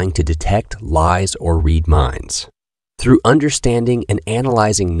than trying to detect lies or read minds. Through understanding and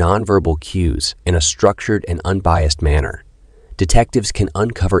analyzing nonverbal cues in a structured and unbiased manner, detectives can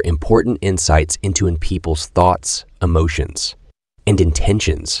uncover important insights into people's thoughts, emotions, and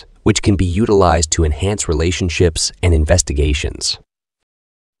intentions, which can be utilized to enhance relationships and investigations.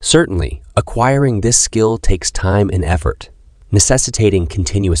 Certainly, acquiring this skill takes time and effort, necessitating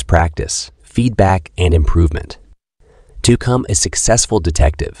continuous practice, feedback, and improvement. To become a successful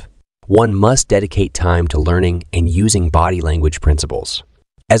detective, one must dedicate time to learning and using body language principles,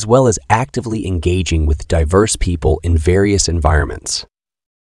 as well as actively engaging with diverse people in various environments.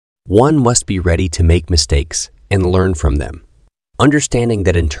 One must be ready to make mistakes and learn from them, understanding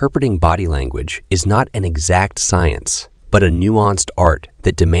that interpreting body language is not an exact science, but a nuanced art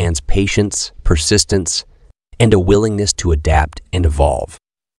that demands patience, persistence, and a willingness to adapt and evolve.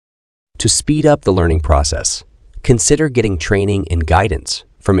 To speed up the learning process, consider getting training and guidance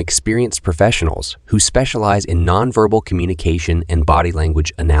from experienced professionals who specialize in nonverbal communication and body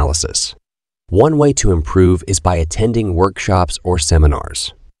language analysis. One way to improve is by attending workshops or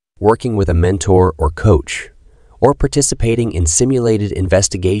seminars, working with a mentor or coach, or participating in simulated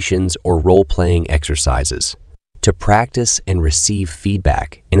investigations or role-playing exercises to practice and receive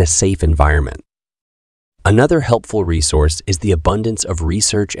feedback in a safe environment. Another helpful resource is the abundance of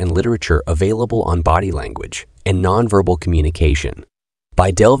research and literature available on body language and nonverbal communication. By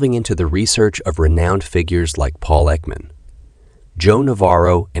delving into the research of renowned figures like Paul Ekman, Joe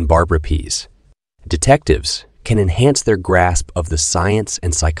Navarro, and Barbara Pease, detectives can enhance their grasp of the science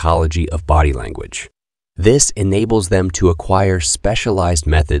and psychology of body language. This enables them to acquire specialized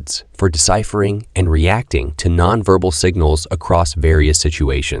methods for deciphering and reacting to nonverbal signals across various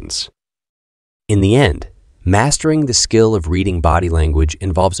situations. In the end, mastering the skill of reading body language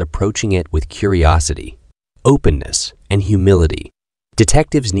involves approaching it with curiosity, openness, and humility.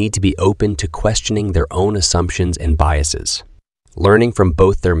 Detectives need to be open to questioning their own assumptions and biases, learning from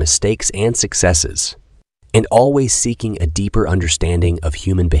both their mistakes and successes, and always seeking a deeper understanding of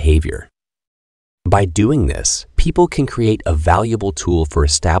human behavior. By doing this, people can create a valuable tool for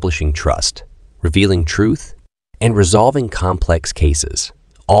establishing trust, revealing truth, and resolving complex cases,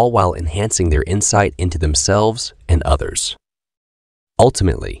 all while enhancing their insight into themselves and others.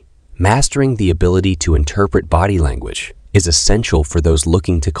 Ultimately, mastering the ability to interpret body language is essential for those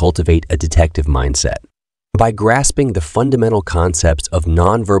looking to cultivate a detective mindset. By grasping the fundamental concepts of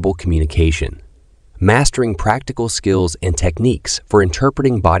nonverbal communication, mastering practical skills and techniques for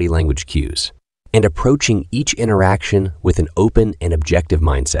interpreting body language cues, and approaching each interaction with an open and objective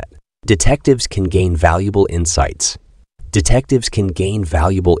mindset, detectives can gain valuable insights. Detectives can gain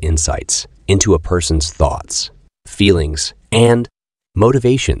valuable insights into a person's thoughts, feelings, and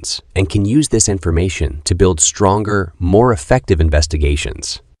motivations, and can use this information to build stronger, more effective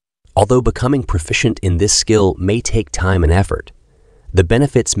investigations. Although becoming proficient in this skill may take time and effort, the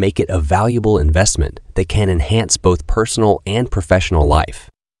benefits make it a valuable investment that can enhance both personal and professional life.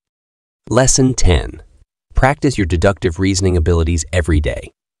 Lesson 10. Practice your deductive reasoning abilities every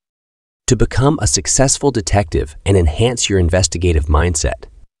day. To become a successful detective and enhance your investigative mindset,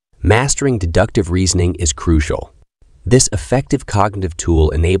 mastering deductive reasoning is crucial. This effective cognitive tool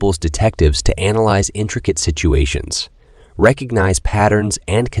enables detectives to analyze intricate situations, recognize patterns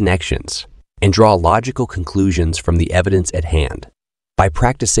and connections, and draw logical conclusions from the evidence at hand. By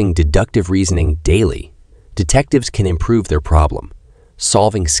practicing deductive reasoning daily, detectives can improve their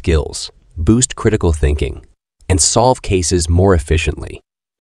problem-solving skills, boost critical thinking, and solve cases more efficiently.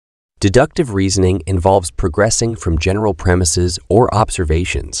 Deductive reasoning involves progressing from general premises or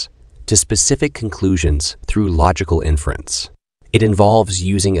observations to specific conclusions through logical inference. It involves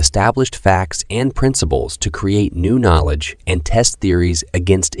using established facts and principles to create new knowledge and test theories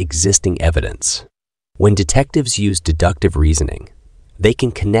against existing evidence. When detectives use deductive reasoning, they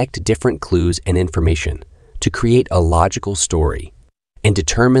can connect different clues and information to create a logical story and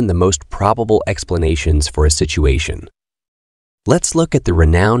determine the most probable explanations for a situation. Let's look at the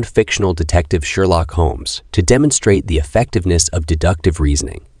renowned fictional detective Sherlock Holmes to demonstrate the effectiveness of deductive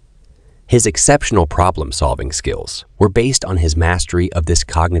reasoning. His exceptional problem-solving skills were based on his mastery of this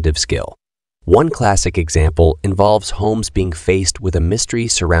cognitive skill. One classic example involves Holmes being faced with a mystery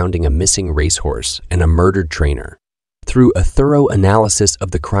surrounding a missing racehorse and a murdered trainer. Through a thorough analysis of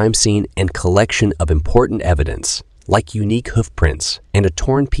the crime scene and collection of important evidence, like unique hoofprints and a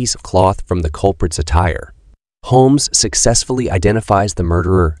torn piece of cloth from the culprit's attire, Holmes successfully identifies the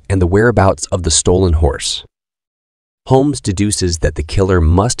murderer and the whereabouts of the stolen horse. Holmes deduces that the killer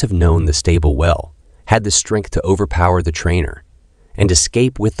must have known the stable well, had the strength to overpower the trainer, and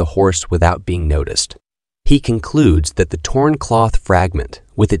escape with the horse without being noticed. He concludes that the torn cloth fragment,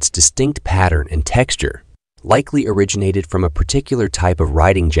 with its distinct pattern and texture, likely originated from a particular type of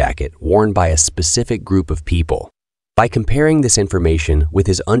riding jacket worn by a specific group of people. By comparing this information with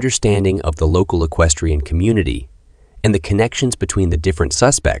his understanding of the local equestrian community and the connections between the different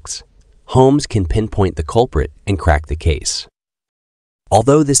suspects, Holmes can pinpoint the culprit and crack the case.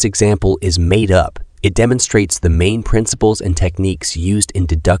 Although this example is made up, it demonstrates the main principles and techniques used in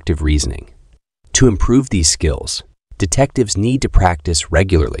deductive reasoning. To improve these skills, detectives need to practice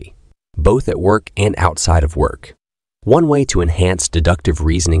regularly, both at work and outside of work. One way to enhance deductive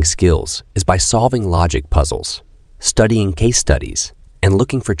reasoning skills is by solving logic puzzles, studying case studies, and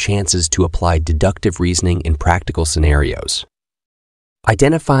looking for chances to apply deductive reasoning in practical scenarios.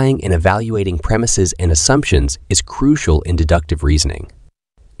 Identifying and evaluating premises and assumptions is crucial in deductive reasoning.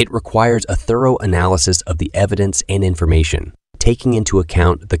 It requires a thorough analysis of the evidence and information, taking into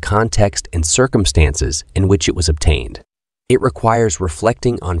account the context and circumstances in which it was obtained. It requires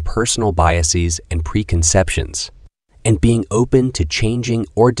reflecting on personal biases and preconceptions, and being open to changing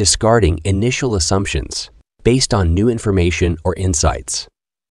or discarding initial assumptions based on new information or insights.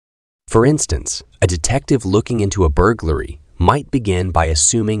 For instance, a detective looking into a burglary might begin by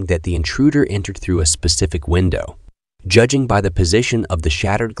assuming that the intruder entered through a specific window, judging by the position of the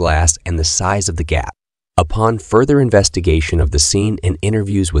shattered glass and the size of the gap. Upon further investigation of the scene and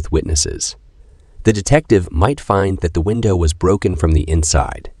interviews with witnesses, the detective might find that the window was broken from the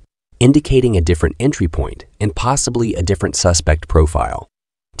inside, indicating a different entry point and possibly a different suspect profile.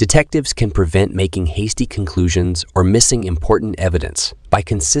 Detectives can prevent making hasty conclusions or missing important evidence by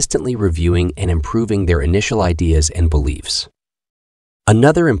consistently reviewing and improving their initial ideas and beliefs.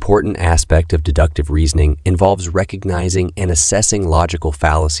 Another important aspect of deductive reasoning involves recognizing and assessing logical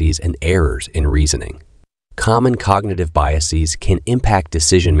fallacies and errors in reasoning. Common cognitive biases can impact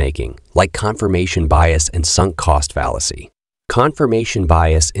decision-making, like confirmation bias and sunk cost fallacy. Confirmation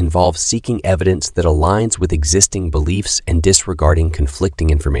bias involves seeking evidence that aligns with existing beliefs and disregarding conflicting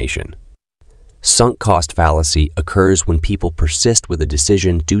information. Sunk cost fallacy occurs when people persist with a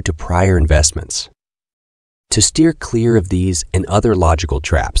decision due to prior investments. To steer clear of these and other logical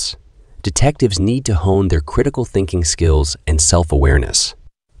traps, detectives need to hone their critical thinking skills and self-awareness.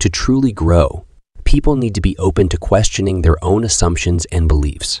 To truly grow, people need to be open to questioning their own assumptions and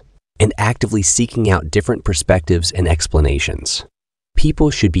beliefs, and actively seeking out different perspectives and explanations.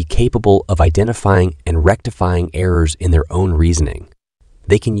 People should be capable of identifying and rectifying errors in their own reasoning.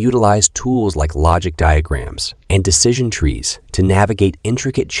 They can utilize tools like logic diagrams and decision trees to navigate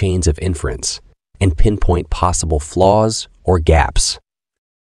intricate chains of inference and pinpoint possible flaws or gaps.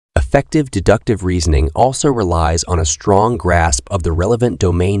 Effective deductive reasoning also relies on a strong grasp of the relevant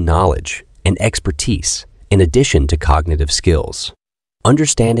domain knowledge and expertise in addition to cognitive skills.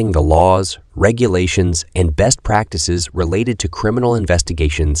 Understanding the laws, regulations, and best practices related to criminal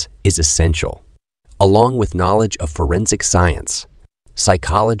investigations is essential, along with knowledge of forensic science,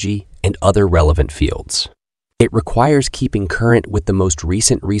 psychology, and other relevant fields. It requires keeping current with the most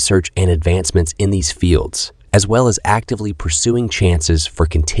recent research and advancements in these fields, as well as actively pursuing chances for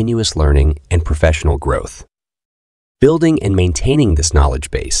continuous learning and professional growth. Building and maintaining this knowledge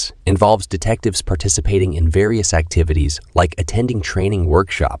base involves detectives participating in various activities like attending training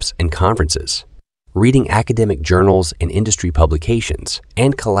workshops and conferences, reading academic journals and industry publications,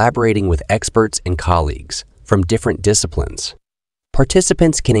 and collaborating with experts and colleagues from different disciplines.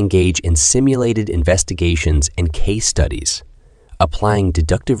 Participants can engage in simulated investigations and case studies, applying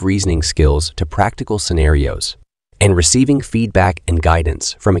deductive reasoning skills to practical scenarios, and receiving feedback and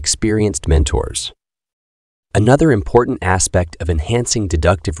guidance from experienced mentors. Another important aspect of enhancing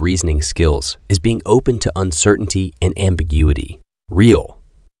deductive reasoning skills is being open to uncertainty and ambiguity.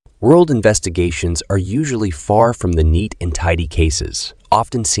 Real-world investigations are usually far from the neat and tidy cases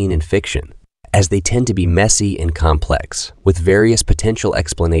often seen in fiction, as they tend to be messy and complex, with various potential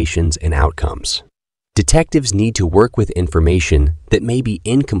explanations and outcomes. Detectives need to work with information that may be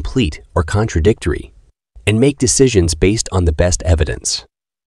incomplete or contradictory, and make decisions based on the best evidence.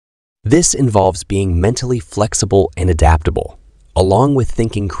 This involves being mentally flexible and adaptable, along with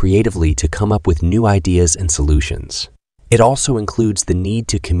thinking creatively to come up with new ideas and solutions. It also includes the need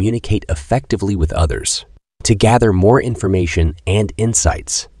to communicate effectively with others, to gather more information and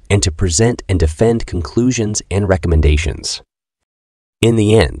insights, and to present and defend conclusions and recommendations. In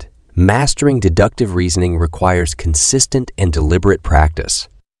the end, mastering deductive reasoning requires consistent and deliberate practice,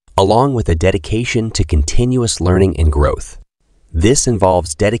 along with a dedication to continuous learning and growth. This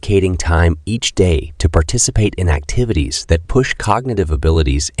involves dedicating time each day to participate in activities that push cognitive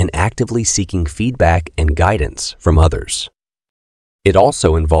abilities and actively seeking feedback and guidance from others. It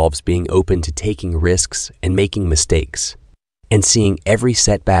also involves being open to taking risks and making mistakes, and seeing every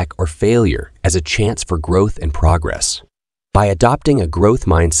setback or failure as a chance for growth and progress. By adopting a growth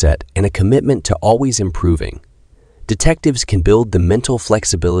mindset and a commitment to always improving, detectives can build the mental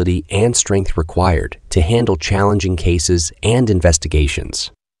flexibility and strength required to handle challenging cases and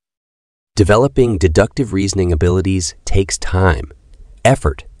investigations. Developing deductive reasoning abilities takes time,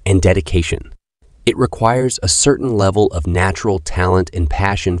 effort, and dedication. It requires a certain level of natural talent and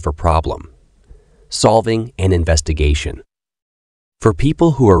passion for problem solving and investigation. For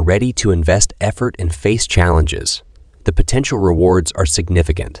people who are ready to invest effort and face challenges, the potential rewards are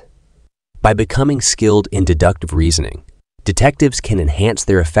significant. By becoming skilled in deductive reasoning, detectives can enhance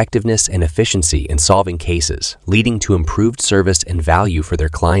their effectiveness and efficiency in solving cases, leading to improved service and value for their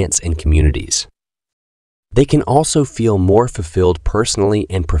clients and communities. They can also feel more fulfilled personally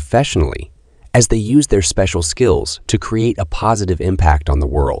and professionally as they use their special skills to create a positive impact on the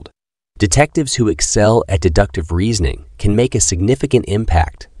world. Detectives who excel at deductive reasoning can make a significant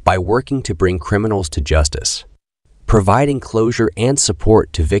impact by working to bring criminals to justice, providing closure and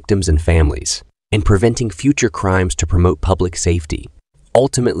support to victims and families, and preventing future crimes to promote public safety,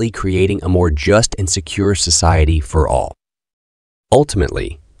 ultimately creating a more just and secure society for all.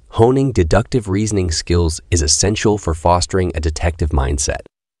 Ultimately, honing deductive reasoning skills is essential for fostering a detective mindset.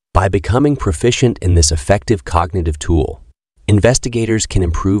 By becoming proficient in this effective cognitive tool, investigators can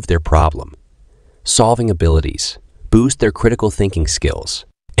improve their problem-solving abilities, boost their critical thinking skills,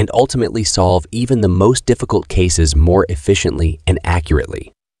 and ultimately solve even the most difficult cases more efficiently and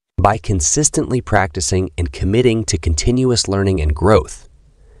accurately. By consistently practicing and committing to continuous learning and growth,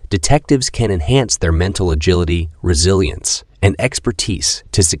 detectives can enhance their mental agility, resilience, and expertise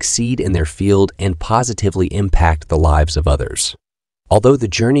to succeed in their field and positively impact the lives of others. Although the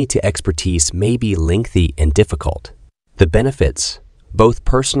journey to expertise may be lengthy and difficult, the benefits, both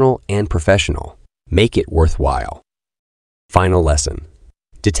personal and professional, make it worthwhile. Final lesson: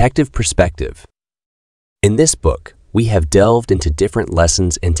 Detective Perspective. In this book, we have delved into different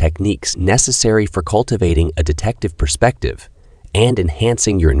lessons and techniques necessary for cultivating a detective perspective and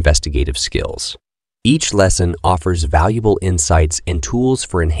enhancing your investigative skills. Each lesson offers valuable insights and tools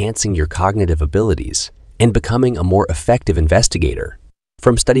for enhancing your cognitive abilities and becoming a more effective investigator.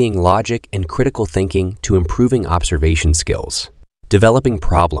 From studying logic and critical thinking to improving observation skills, developing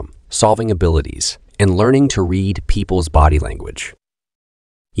problem-solving abilities, and learning to read people's body language.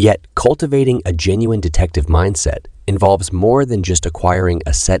 Yet, cultivating a genuine detective mindset involves more than just acquiring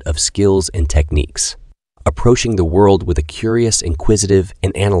a set of skills and techniques. Approaching the world with a curious, inquisitive,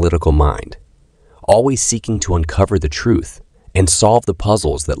 and analytical mind, always seeking to uncover the truth and solve the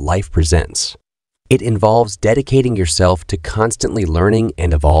puzzles that life presents. It involves dedicating yourself to constantly learning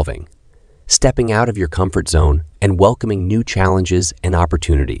and evolving, stepping out of your comfort zone and welcoming new challenges and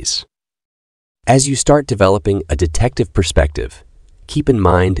opportunities. As you start developing a detective perspective, keep in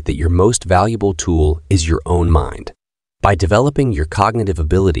mind that your most valuable tool is your own mind. By developing your cognitive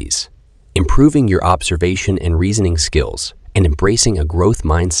abilities, improving your observation and reasoning skills, and embracing a growth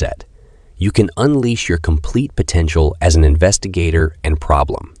mindset, you can unleash your complete potential as an investigator and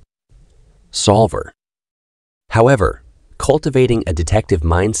problem solver. However, cultivating a detective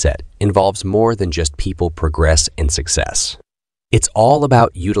mindset involves more than just people progress and success. It's all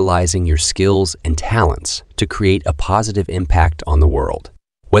about utilizing your skills and talents to create a positive impact on the world,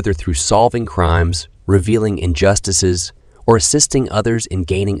 whether through solving crimes, revealing injustices, or assisting others in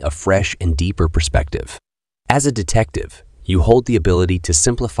gaining a fresh and deeper perspective. As a detective, you hold the ability to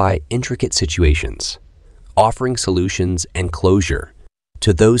simplify intricate situations, offering solutions and closure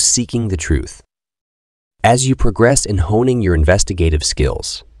to those seeking the truth. As you progress in honing your investigative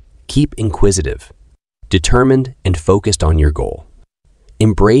skills, keep inquisitive, determined, and focused on your goal.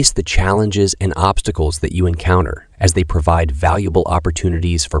 Embrace the challenges and obstacles that you encounter as they provide valuable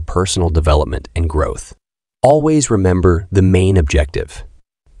opportunities for personal development and growth. Always remember the main objective.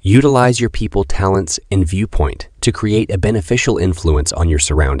 Utilize your people talents and viewpoint to create a beneficial influence on your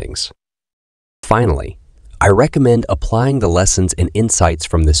surroundings. Finally, I recommend applying the lessons and insights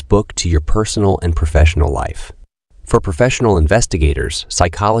from this book to your personal and professional life. For professional investigators,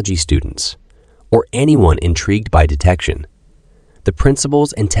 psychology students, or anyone intrigued by detection, the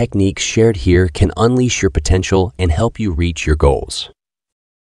principles and techniques shared here can unleash your potential and help you reach your goals.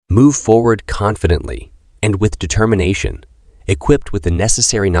 Move forward confidently and with determination, equipped with the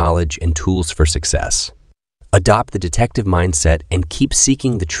necessary knowledge and tools for success. Adopt the detective mindset and keep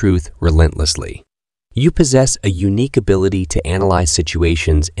seeking the truth relentlessly. You possess a unique ability to analyze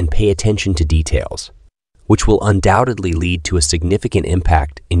situations and pay attention to details, which will undoubtedly lead to a significant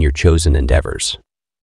impact in your chosen endeavors.